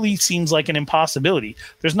 Afghanistan really seems like an impossibility.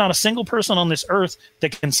 There's not a single person on this earth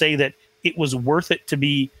that can say that it was worth it to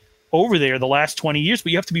be over there the last 20 years,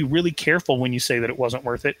 but you have to be really careful when you say that it wasn't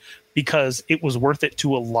worth it, because it was worth it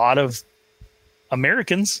to a lot of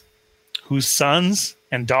Americans whose sons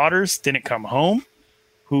and daughters didn't come home,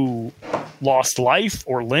 who lost life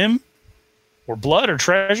or limb or blood or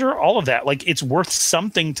treasure, all of that. Like, it's worth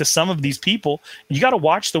something to some of these people. You got to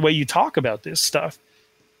watch the way you talk about this stuff.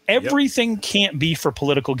 Everything can't be for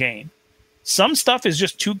political gain. Some stuff is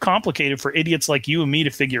just too complicated for idiots like you and me to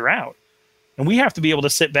figure out. And we have to be able to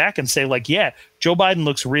sit back and say, like, yeah, Joe Biden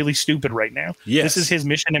looks really stupid right now. Yes. This is his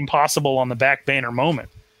Mission Impossible on the back banner moment.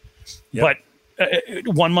 But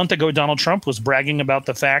 1 month ago, Donald Trump was bragging about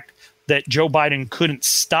the fact that Joe Biden couldn't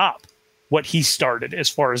stop what he started as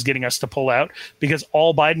far as getting us to pull out, because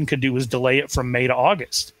all Biden could do was delay it from May to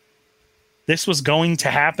August. This was going to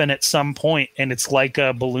happen at some point, and it's like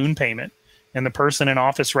a balloon payment. And the person in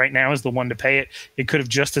office right now is the one to pay it. It could have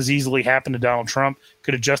just as easily happened to Donald Trump,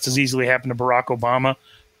 could have just as easily happened to Barack Obama.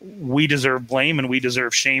 We deserve blame and we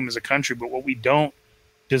deserve shame as a country, but what we don't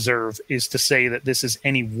deserve is to say that this is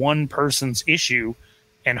any one person's issue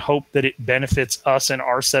and hope that it benefits us and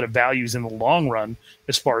our set of values in the long run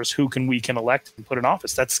as far as we can elect and put in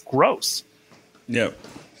office. That's gross. Yeah,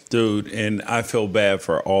 dude. And I feel bad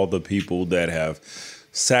for all the people that have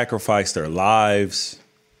sacrificed their lives,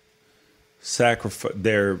 sacrifice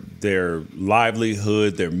their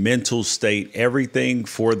livelihood, their mental state, everything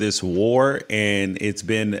for this war, and it's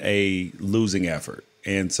been a losing effort.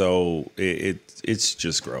 And so it's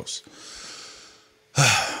just gross.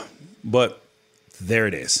 But there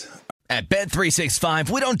it is. At Bet365,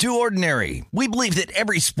 we don't do ordinary. We believe that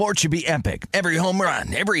every sport should be epic. Every home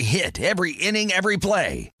run, every hit, every inning, every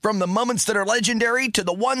play. From the moments that are legendary to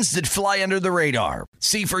the ones that fly under the radar.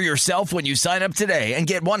 See for yourself when you sign up today and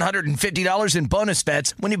get $150 in bonus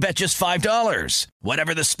bets when you bet just $5.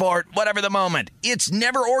 Whatever the sport, whatever the moment, it's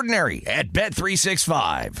never ordinary at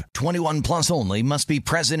Bet365. 21 plus only. Must be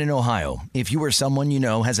present in Ohio. If you or someone you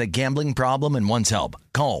know has a gambling problem and wants help,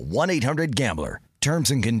 call 1-800-GAMBLER.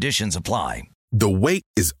 Terms and conditions apply. The wait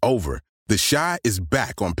is over. The Chi is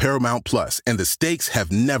back on Paramount Plus, and the stakes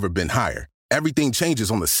have never been higher. Everything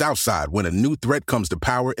changes on the South Side when a new threat comes to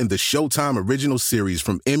power in the Showtime original series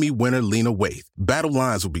from Emmy winner Lena Waithe. Battle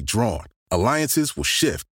lines will be drawn, alliances will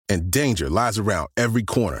shift, and danger lies around every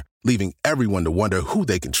corner, leaving everyone to wonder who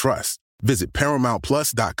they can trust. Visit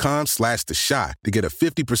ParamountPlus.com/The Chi to get a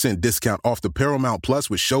 50% discount off the Paramount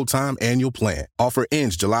Plus with Showtime annual plan. Offer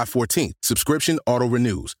ends July 14th. Subscription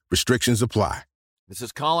auto-renews. Restrictions apply. This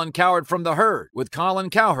is Colin Cowherd from The Herd with Colin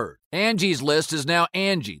Cowherd. Angie's List is now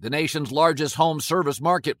Angie, the nation's largest home service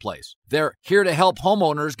marketplace. They're here to help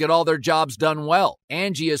homeowners get all their jobs done well.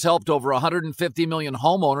 Angie has helped over 150 million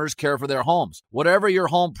homeowners care for their homes. Whatever your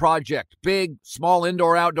home project, big, small,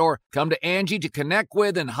 indoor, outdoor, come to Angie to connect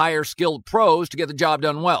with and hire skilled pros to get the job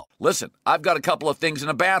done well. Listen, I've got a couple of things in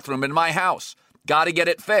a bathroom in my house. Got to get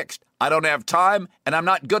it fixed. I don't have time, and I'm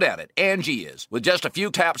not good at it. Angie is. With just a few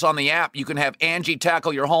taps on the app, you can have Angie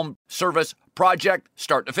tackle your home service project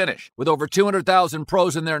start to finish. With over 200,000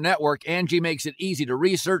 pros in their network, Angie makes it easy to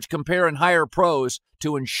research, compare, and hire pros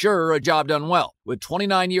to ensure a job done well. With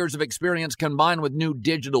 29 years of experience combined with new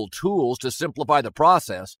digital tools to simplify the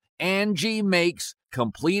process, Angie makes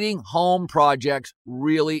completing home projects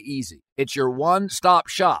really easy. It's your one-stop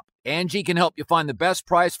shop. Angie can help you find the best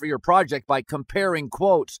price for your project by comparing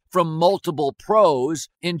quotes from multiple pros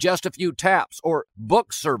in just a few taps, or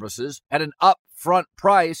book services at an upfront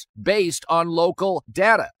price based on local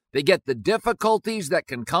data. They get the difficulties that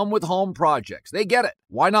can come with home projects. They get it.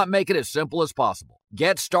 Why not make it as simple as possible?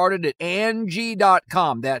 Get started at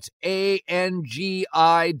Angie.com. That's ANGI.com,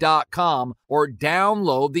 or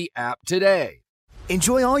download the app today.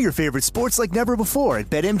 Enjoy all your favorite sports like never before at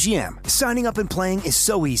BetMGM. Signing up and playing is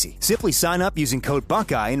so easy. Simply sign up using code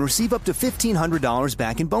Buckeye and receive up to $1,500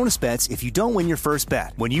 back in bonus bets if you don't win your first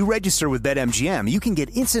bet. When you register with BetMGM, you can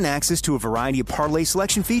get instant access to a variety of parlay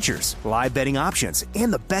selection features, live betting options,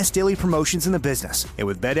 and the best daily promotions in the business. And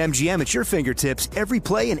with BetMGM at your fingertips, every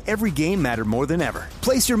play and every game matter more than ever.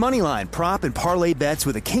 Place your moneyline, prop, and parlay bets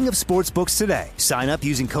with the king of sportsbooks today. Sign up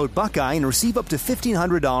using code Buckeye and receive up to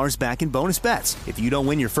 $1,500 back in bonus bets if you don't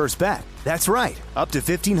win your first bet. That's right, up to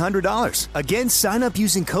 $1,500. Again, sign up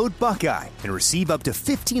using code Buckeye and receive up to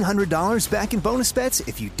 $1,500 back in bonus bets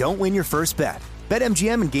if you don't win your first bet.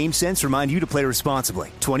 BetMGM and GameSense remind you to play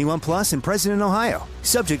responsibly. 21 plus and present in Ohio.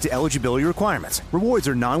 Subject to eligibility requirements. Rewards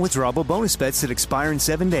are non-withdrawable bonus bets that expire in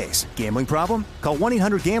 7 days. Gambling problem? Call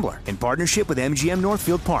 1-800-GAMBLER in partnership with MGM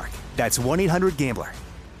Northfield, 'Park. That's 1-800-GAMBLER.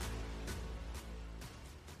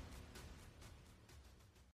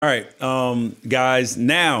 All right, guys,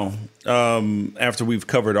 now, after we've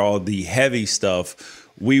covered all the heavy stuff,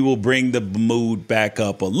 we will bring the mood back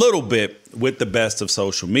up a little bit with the best of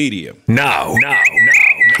social media. Now,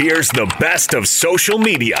 here's the best of social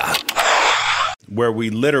media, where we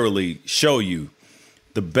literally show you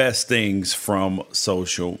the best things from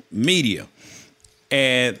social media.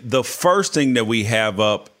 And the first thing that we have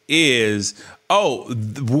up is,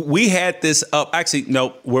 we had this up. Actually,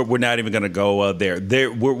 no, we're not even going to go there.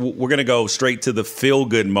 We're going to go straight to the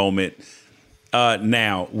feel-good moment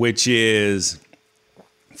now, which is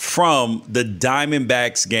from the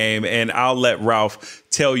Diamondbacks game. And I'll let Ralph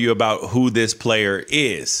tell you about who this player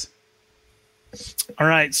is. All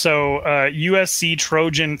right, so USC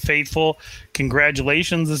Trojan faithful,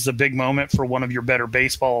 congratulations. This is a big moment for one of your Better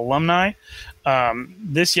Baseball alumni.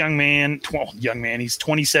 This young man, he's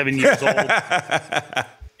 27 years old.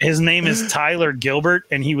 His name is Tyler Gilbert,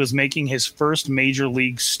 and he was making his first major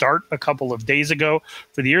league start a couple of days ago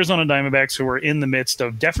for the Arizona Diamondbacks, who were in the midst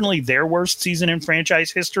of definitely their worst season in franchise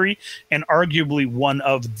history and arguably one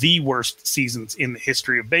of the worst seasons in the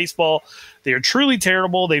history of baseball. They are truly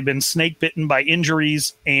terrible. They've been snake bitten by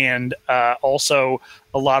injuries and also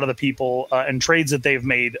a lot of the people and trades that they've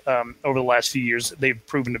made over the last few years, they've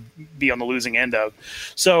proven to be on the losing end of.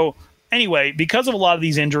 So anyway, because of a lot of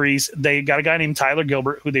these injuries, they got a guy named Tyler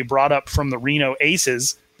Gilbert, who they brought up from the Reno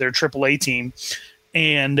Aces, their AAA team.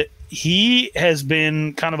 And he has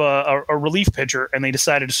been kind of a relief pitcher, and they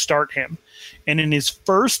decided to start him. And in his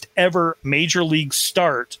first ever major league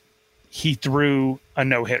start, he threw a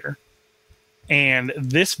no-hitter. And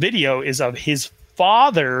this video is of his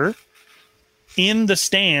father in the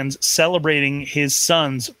stands celebrating his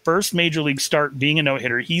son's first major league start being a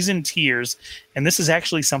no-hitter. He's in tears, and this is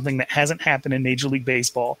actually something that hasn't happened in Major League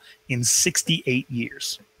Baseball in 68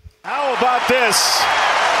 years. How about this?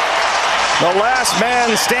 The last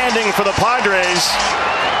man standing for the Padres.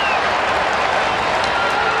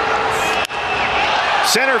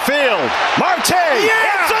 Center field. Marte!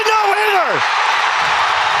 Yeah! It's a no-hitter!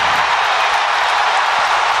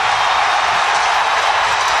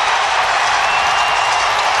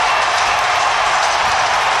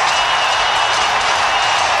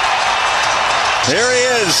 There he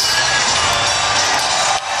is.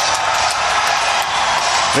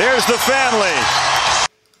 There's the family.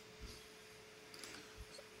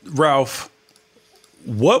 Ralph,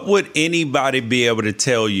 what would anybody be able to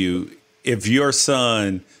tell you if your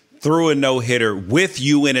son threw a no-hitter with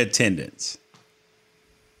you in attendance?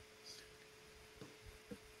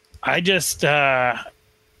 I just, I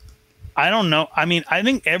don't know. I mean, I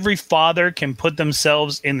think every father can put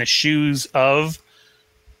themselves in the shoes of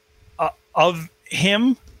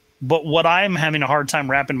him, but what I'm having a hard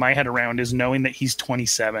time wrapping my head around is knowing that he's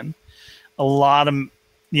 27. A lot of,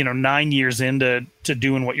 9 years into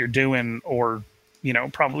doing what you're doing, or,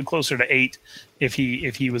 probably closer to 8 if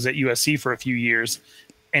he was at USC for a few years,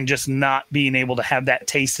 and just not being able to have that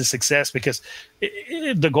taste of success, because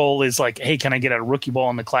the goal is like, hey, can I get a rookie ball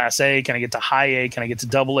in the Class A? Can I get to high A? Can I get to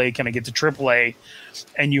double A? Can I get to triple A?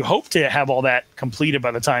 And you hope to have all that completed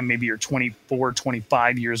by the time maybe you're 24,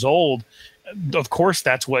 25 years old. Of course,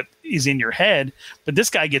 that's what is in your head. But this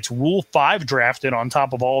guy gets Rule 5 drafted on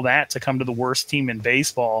top of all that to come to the worst team in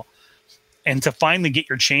baseball, and to finally get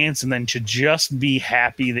your chance, and then to just be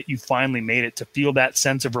happy that you finally made it, to feel that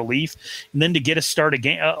sense of relief, and then to get to start a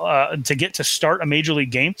game, to start a major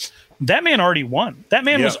league game. That man already won. That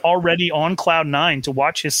man was already on cloud 9 to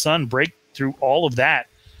watch his son break through all of that,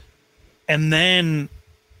 and then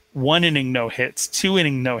 1 inning no hits, 2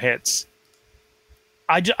 inning no hits.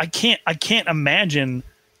 I can't imagine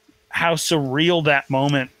how surreal that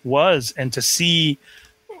moment was, and to seeing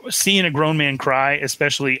a grown man cry,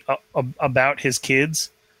 especially about his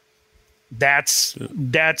kids, that's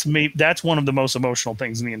one of the most emotional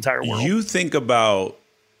things in the entire world. You think about,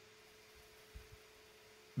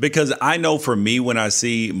 because I know for me, when I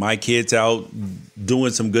see my kids out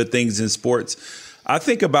doing some good things in sports, I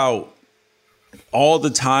think about all the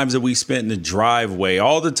times that we spent in the driveway,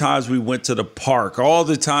 all the times we went to the park, all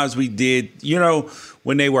the times we did,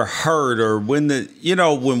 when they were hurt, or when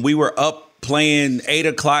when we were up playing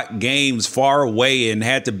 8:00 games far away and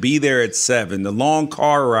had to be there at 7, the long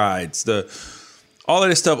car rides, all of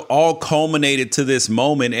this stuff all culminated to this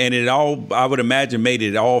moment, and it all, I would imagine, made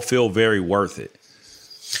it all feel very worth it.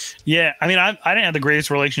 Yeah, I mean, I didn't have the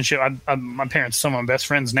greatest relationship. My parents, some of my best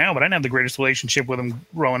friends now, but I didn't have the greatest relationship with them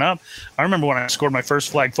growing up. I remember when I scored my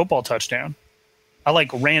first flag football touchdown, I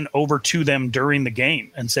ran over to them during the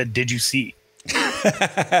game and said, "Did you see?"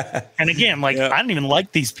 And again, like, I didn't even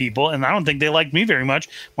like these people, and I don't think they liked me very much.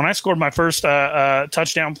 When I scored my first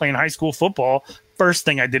touchdown playing high school football, first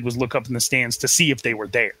thing I did was look up in the stands to see if they were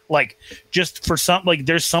there. Like, just for something, like,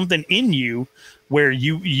 there's something in you where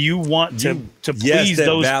you want to please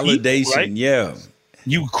those validation, people, right? Yeah.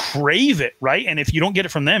 You crave it, right? And if you don't get it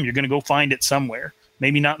from them, you're going to go find it somewhere,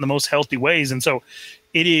 maybe not in the most healthy ways. And so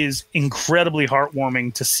it is incredibly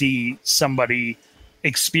heartwarming to see somebody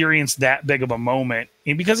experience that big of a moment.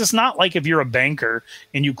 And because it's not like if you're a banker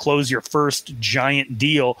and you close your first giant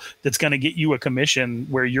deal that's going to get you a commission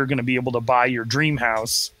where you're going to be able to buy your dream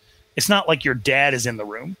house. It's not like your dad is in the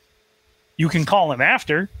room. You can call him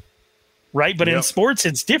after, right? But in sports,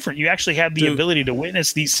 it's different. You actually have the ability to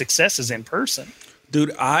witness these successes in person.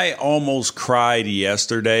 Dude, I almost cried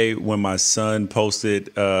yesterday when my son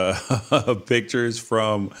posted pictures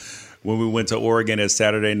from when we went to Oregon at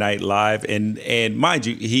Saturday Night Live. And mind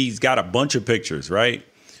you, he's got a bunch of pictures, right?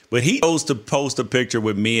 But he chose to post a picture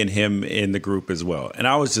with me and him in the group as well. And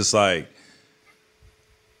I was just like,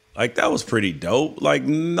 that was pretty dope. Like,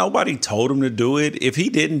 nobody told him to do it. If he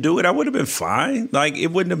didn't do it, I would have been fine. Like, I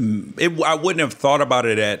wouldn't have thought about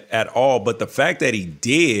it at all. But the fact that he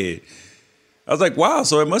did, I was like, wow,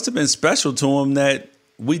 so it must have been special to him that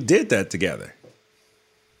we did that together.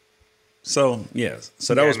 So, yes.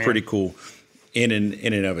 So that was pretty cool in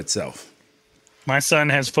and of itself. My son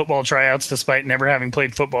has football tryouts despite never having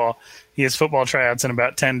played football. He has football tryouts in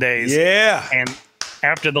about 10 days. Yeah. And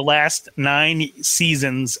after the last 9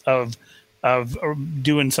 seasons of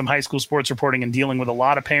doing some high school sports reporting and dealing with a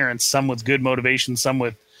lot of parents, some with good motivation, some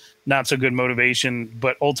with not so good motivation,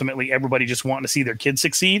 but ultimately everybody just wanting to see their kids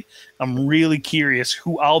succeed, I'm really curious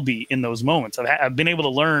who I'll be in those moments. I've been able to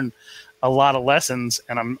learn a lot of lessons,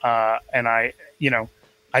 and I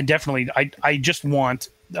just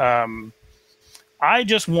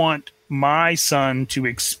want my son to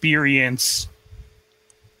experience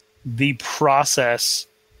the process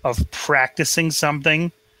of practicing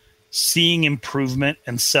something, seeing improvement,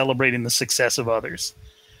 and celebrating the success of others.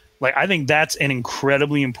 Like, I think that's an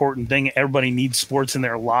incredibly important thing. Everybody needs sports in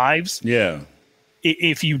their lives. Yeah.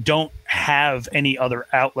 If you don't have any other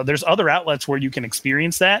outlet, there's other outlets where you can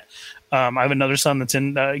experience that. I have another son that's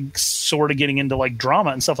in sort of getting into like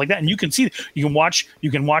drama and stuff like that. And you can see, you can watch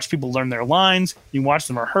people learn their lines. You can watch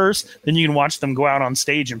them rehearse. Then you can watch them go out on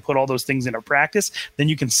stage and put all those things into practice. Then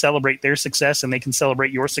you can celebrate their success and they can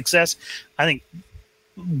celebrate your success. I think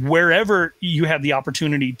wherever you have the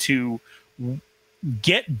opportunity to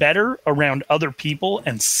get better around other people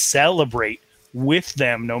and celebrate with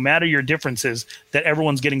them, no matter your differences, that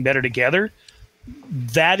everyone's getting better together,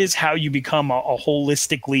 that is how you become a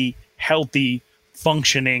holistically healthy,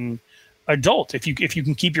 functioning adult. If you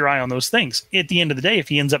can keep your eye on those things. At the end of the day, if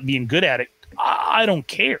he ends up being good at it, I don't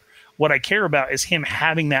care. What I care about is him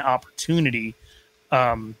having that opportunity.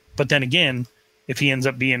 But then again, if he ends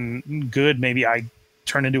up being good, maybe I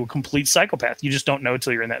turn into a complete psychopath. You just don't know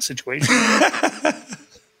until you're in that situation.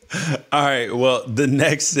 All right. Well, the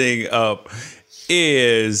next thing up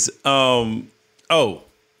is,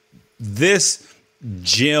 this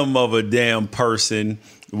gem of a damn person,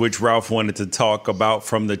 which Ralph wanted to talk about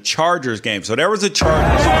from the Chargers game. So there was a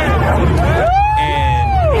Chargers game,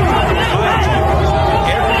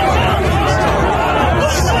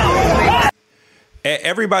 and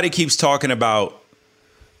everybody keeps talking about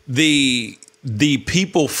the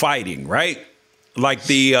people fighting, right? Like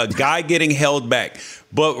the guy getting held back.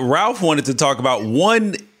 But Ralph wanted to talk about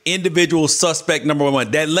one individual suspect, number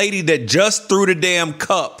one, that lady that just threw the damn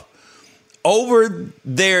cup over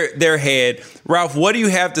their head. Ralph, what do you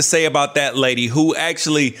have to say about that lady who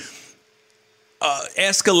actually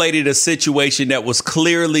escalated a situation that was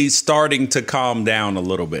clearly starting to calm down a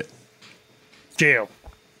little bit? Jail.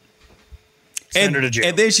 Send her to jail.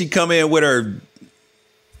 And then she come in with her...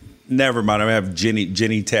 Never mind. I have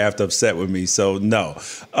Jenny Taft upset with me, so no.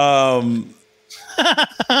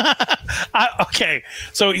 Okay,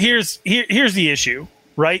 so here's the issue,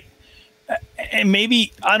 right? And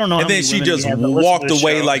maybe I don't know. And then she just walked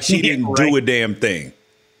away like she didn't do a damn thing.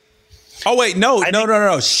 Oh wait, no.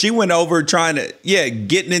 She went over trying to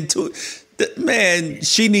getting into it. Man,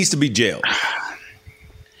 she needs to be jailed.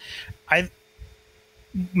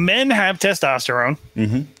 Men have testosterone.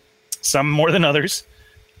 Mm-hmm. Some more than others.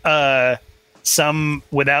 Some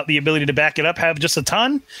without the ability to back it up have just a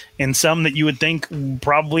ton, and some that you would think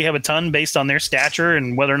probably have a ton based on their stature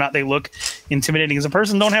and whether or not they look intimidating as a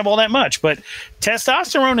person don't have all that much. But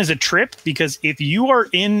testosterone is a trip, because if you are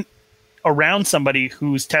around somebody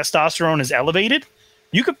whose testosterone is elevated,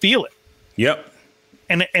 you could feel it. Yep.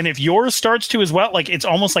 And if yours starts to as well, like it's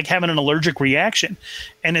almost like having an allergic reaction.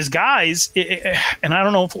 And as guys, and I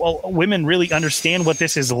don't know if women really understand what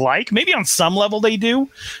this is like. Maybe on some level they do.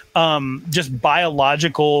 Just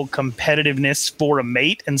biological competitiveness for a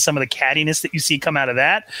mate and some of the cattiness that you see come out of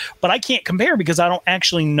that. But I can't compare because I don't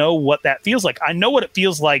actually know what that feels like. I know what it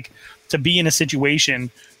feels like to be in a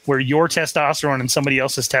situation where your testosterone and somebody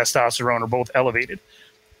else's testosterone are both elevated.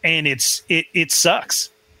 And it sucks.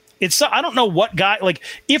 I don't know what guy, like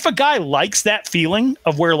if a guy likes that feeling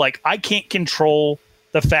of where like I can't control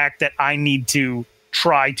the fact that I need to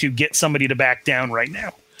try to get somebody to back down right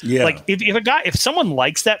now. Yeah. Like if someone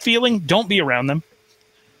likes that feeling, don't be around them.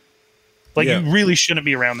 Like you really shouldn't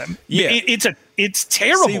be around them. Yeah. It's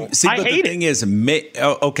terrible. See, I but hate the thing is,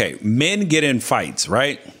 men get in fights,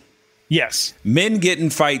 right? Yes. Men get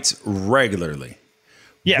in fights regularly.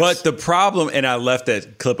 Yes. But the problem, and I left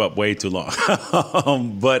that clip up way too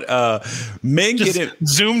long, but men just get in,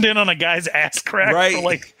 zoomed in on a guy's ass crack.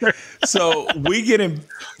 Right. So we get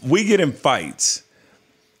in fights.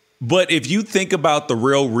 But if you think about the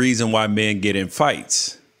real reason why men get in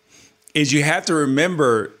fights, is you have to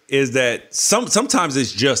remember is that sometimes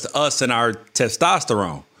it's just us and our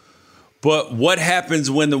testosterone. But what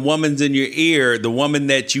happens when the woman's in your ear, the woman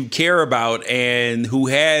that you care about and who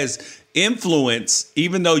has influence,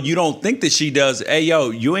 even though you don't think that she does? Hey,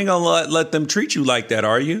 yo, you ain't gonna let them treat you like that,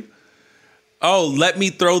 are you? Oh, let me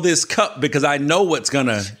throw this cup because I know what's going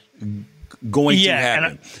to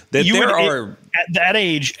happen. At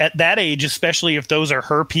that age, especially if those are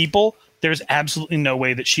her people, there's absolutely no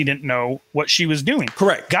way that she didn't know what she was doing.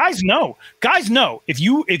 Correct. Guys know. If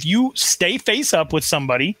you stay face up with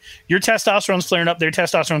somebody, your testosterone's flaring up, their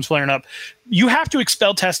testosterone's flaring up. You have to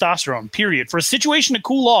expel testosterone, period. For a situation to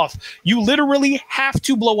cool off, you literally have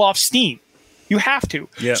to blow off steam. You have to.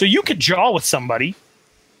 Yeah. So you could jaw with somebody.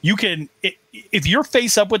 You can, if you're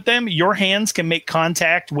face up with them, your hands can make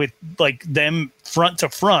contact with like them front to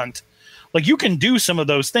front. Like you can do some of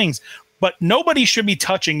those things. But nobody should be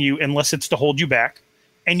touching you unless it's to hold you back.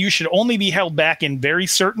 And you should only be held back in very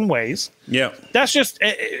certain ways. Yeah. That's just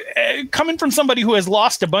coming from somebody who has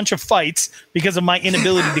lost a bunch of fights because of my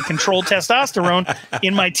inability to control testosterone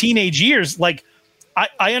in my teenage years. Like,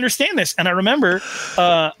 I understand this. And I remember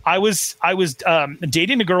I was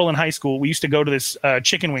dating a girl in high school. We used to go to this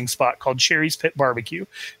chicken wing spot called Cherry's Pit Barbecue.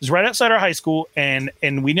 It was right outside our high school, and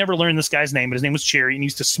we never learned this guy's name, but his name was Cherry, and he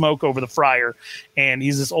used to smoke over the fryer. And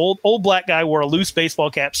he's this old black guy, wore a loose baseball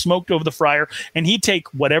cap, smoked over the fryer, and he'd take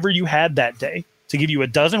whatever you had that day to give you a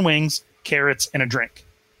dozen wings, carrots, and a drink.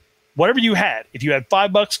 Whatever you had. If you had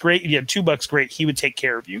 $5, great. If you had $2, great. He would take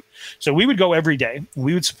care of you. So we would go every day.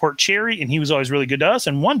 We would support Cherry, and he was always really good to us.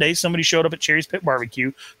 And one day, somebody showed up at Cherry's Pit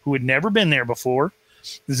Barbecue who had never been there before.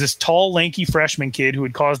 There's this tall, lanky freshman kid who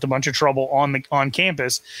had caused a bunch of trouble on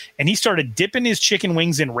campus, and he started dipping his chicken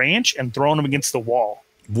wings in ranch and throwing them against the wall.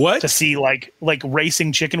 What? To see like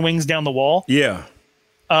racing chicken wings down the wall. Yeah.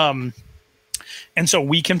 And so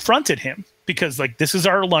we confronted him because like this is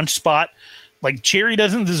our lunch spot. Like Cherry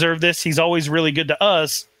doesn't deserve this. He's always really good to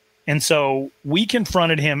us. And so we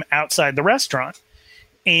confronted him outside the restaurant.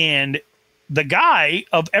 And the guy,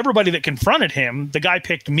 of everybody that confronted him, the guy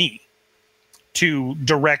picked me to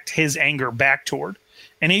direct his anger back toward.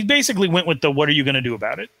 And he basically went with what are you going to do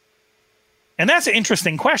about it? And that's an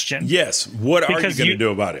interesting question. Yes. What are you going to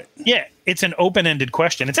do about it? Yeah. It's an open-ended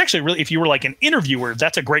question. It's actually really, if you were like an interviewer,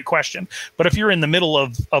 that's a great question. But if you're in the middle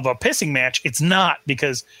of a pissing match, it's not,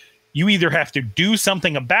 because you either have to do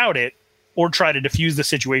something about it or try to diffuse the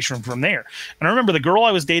situation from there. And I remember the girl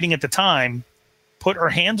I was dating at the time put her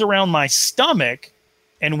hands around my stomach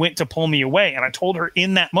and went to pull me away. And I told her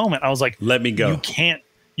in that moment, I was like, let me go. You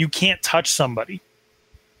can't touch somebody.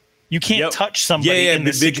 You can't touch somebody in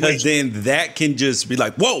this because situation. Then that can just be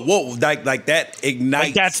like, whoa, like that ignites.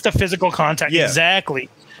 Like that's the physical contact. Yeah. Exactly.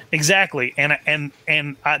 And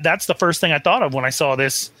that's the first thing I thought of when I saw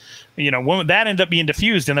this. When that ended up being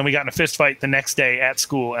diffused, and then we got in a fist fight the next day at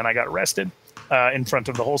school, and I got arrested in front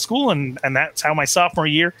of the whole school, and that's how my sophomore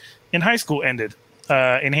year in high school ended,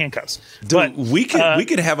 in handcuffs. Dude, but we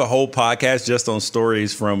could have a whole podcast just on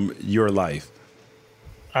stories from your life.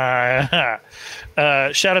 Shout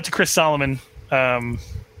out to Chris Solomon. Got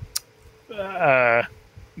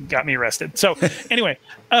me arrested. So anyway,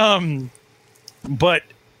 so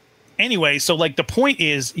like the point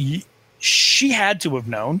is, she had to have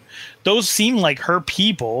known. Those seemed like her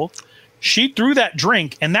people. She threw that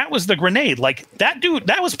drink, and that was the grenade. Like that dude,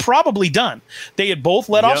 that was probably done. They had both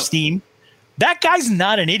let off steam. That guy's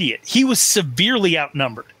not an idiot. He was severely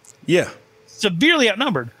outnumbered. Yeah. Severely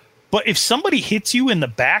outnumbered. But if somebody hits you in the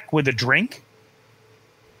back with a drink,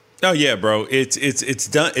 Oh yeah, bro. It's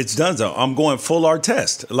done. It's done. So I'm going full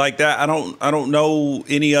Artest like that. I don't know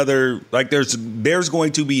any other. Like there's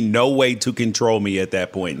going to be no way to control me at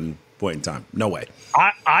that point in time. No way.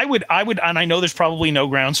 I would, and I know there's probably no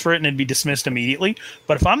grounds for it, and it'd be dismissed immediately.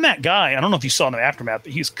 But if I'm that guy, I don't know if you saw in the aftermath,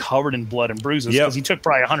 but he's covered in blood and bruises because he took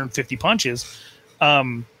probably 150 punches.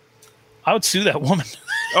 I would sue that woman.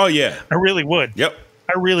 Oh yeah, I really would. Yep,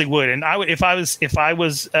 I really would. And I would if I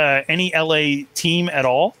was any LA team at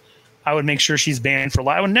all. I would make sure she's banned for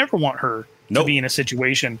life. I would never want her to be in a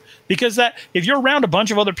situation because that if you're around a bunch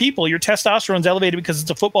of other people, your testosterone's elevated because it's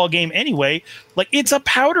a football game anyway. Like it's a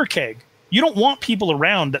powder keg. You don't want people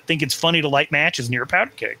around that think it's funny to light matches near a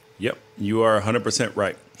powder keg. Yep, you are 100%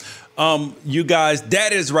 right. You guys,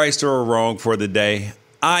 that is Reister or Wrong for the day.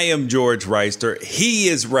 I am George Reister. He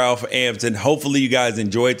is Ralph Ampton. Hopefully you guys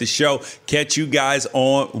enjoyed the show. Catch you guys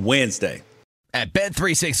on Wednesday. At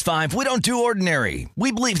Bet365, we don't do ordinary.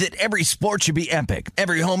 We believe that every sport should be epic.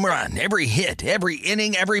 Every home run, every hit, every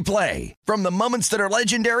inning, every play. From the moments that are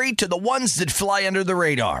legendary to the ones that fly under the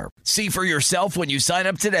radar. See for yourself when you sign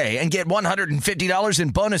up today and get $150 in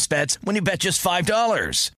bonus bets when you bet just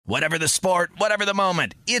 $5. Whatever the sport, whatever the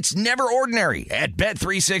moment, it's never ordinary at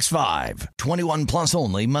Bet365. 21 plus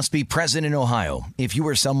only. Must be present in Ohio. If you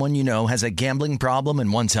or someone you know has a gambling problem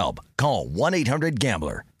and wants help, call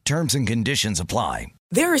 1-800-GAMBLER. Terms and conditions apply.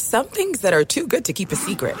 There are some things that are too good to keep a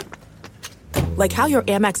secret. Like how your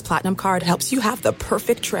Amex Platinum card helps you have the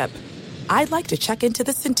perfect trip. I'd like to check into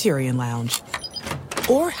the Centurion Lounge.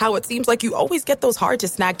 Or how it seems like you always get those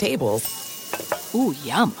hard-to-snag tables. Ooh,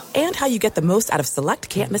 yum. And how you get the most out of select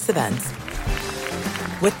can't-miss events.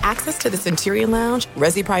 With access to the Centurion Lounge,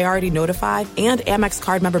 Resi Priority Notified, and Amex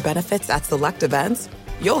card member benefits at select events,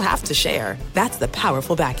 you'll have to share. That's the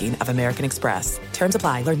powerful backing of American Express. Terms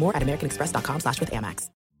apply. Learn more at americanexpress.com/withAmex.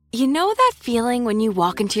 You know that feeling when you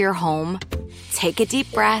walk into your home, take a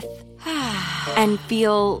deep breath, and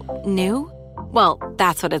feel new? Well,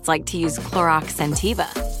 that's what it's like to use Clorox Scentiva.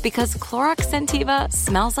 Because Clorox Scentiva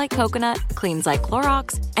smells like coconut, cleans like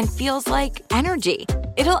Clorox, and feels like energy.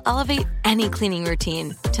 It'll elevate any cleaning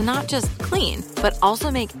routine to not just clean, but also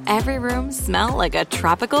make every room smell like a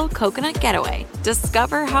tropical coconut getaway.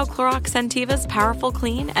 Discover how Clorox Scentiva's powerful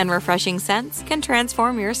clean and refreshing scents can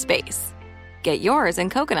transform your space. Get yours in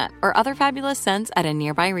coconut or other fabulous scents at a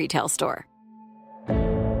nearby retail store.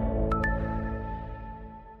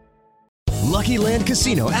 Lucky Land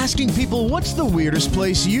Casino, asking people, what's the weirdest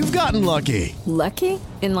place you've gotten lucky? Lucky?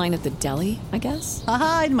 In line at the deli, I guess?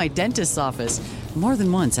 Aha, in my dentist's office. More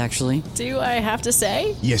than once, actually. Do I have to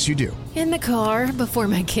say? Yes, you do. In the car before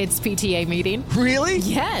my kids' PTA meeting. Really?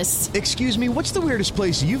 Yes. Excuse me, what's the weirdest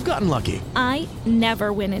place you've gotten lucky? I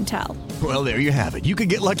never win and tell. Well, there you have it. You can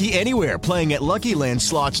get lucky anywhere, playing at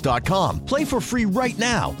LuckyLandSlots.com. Play for free right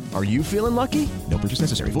now. Are you feeling lucky? No purchase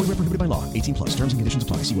necessary. Void where prohibited by law. 18 plus. Terms and conditions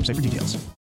apply. See website for details.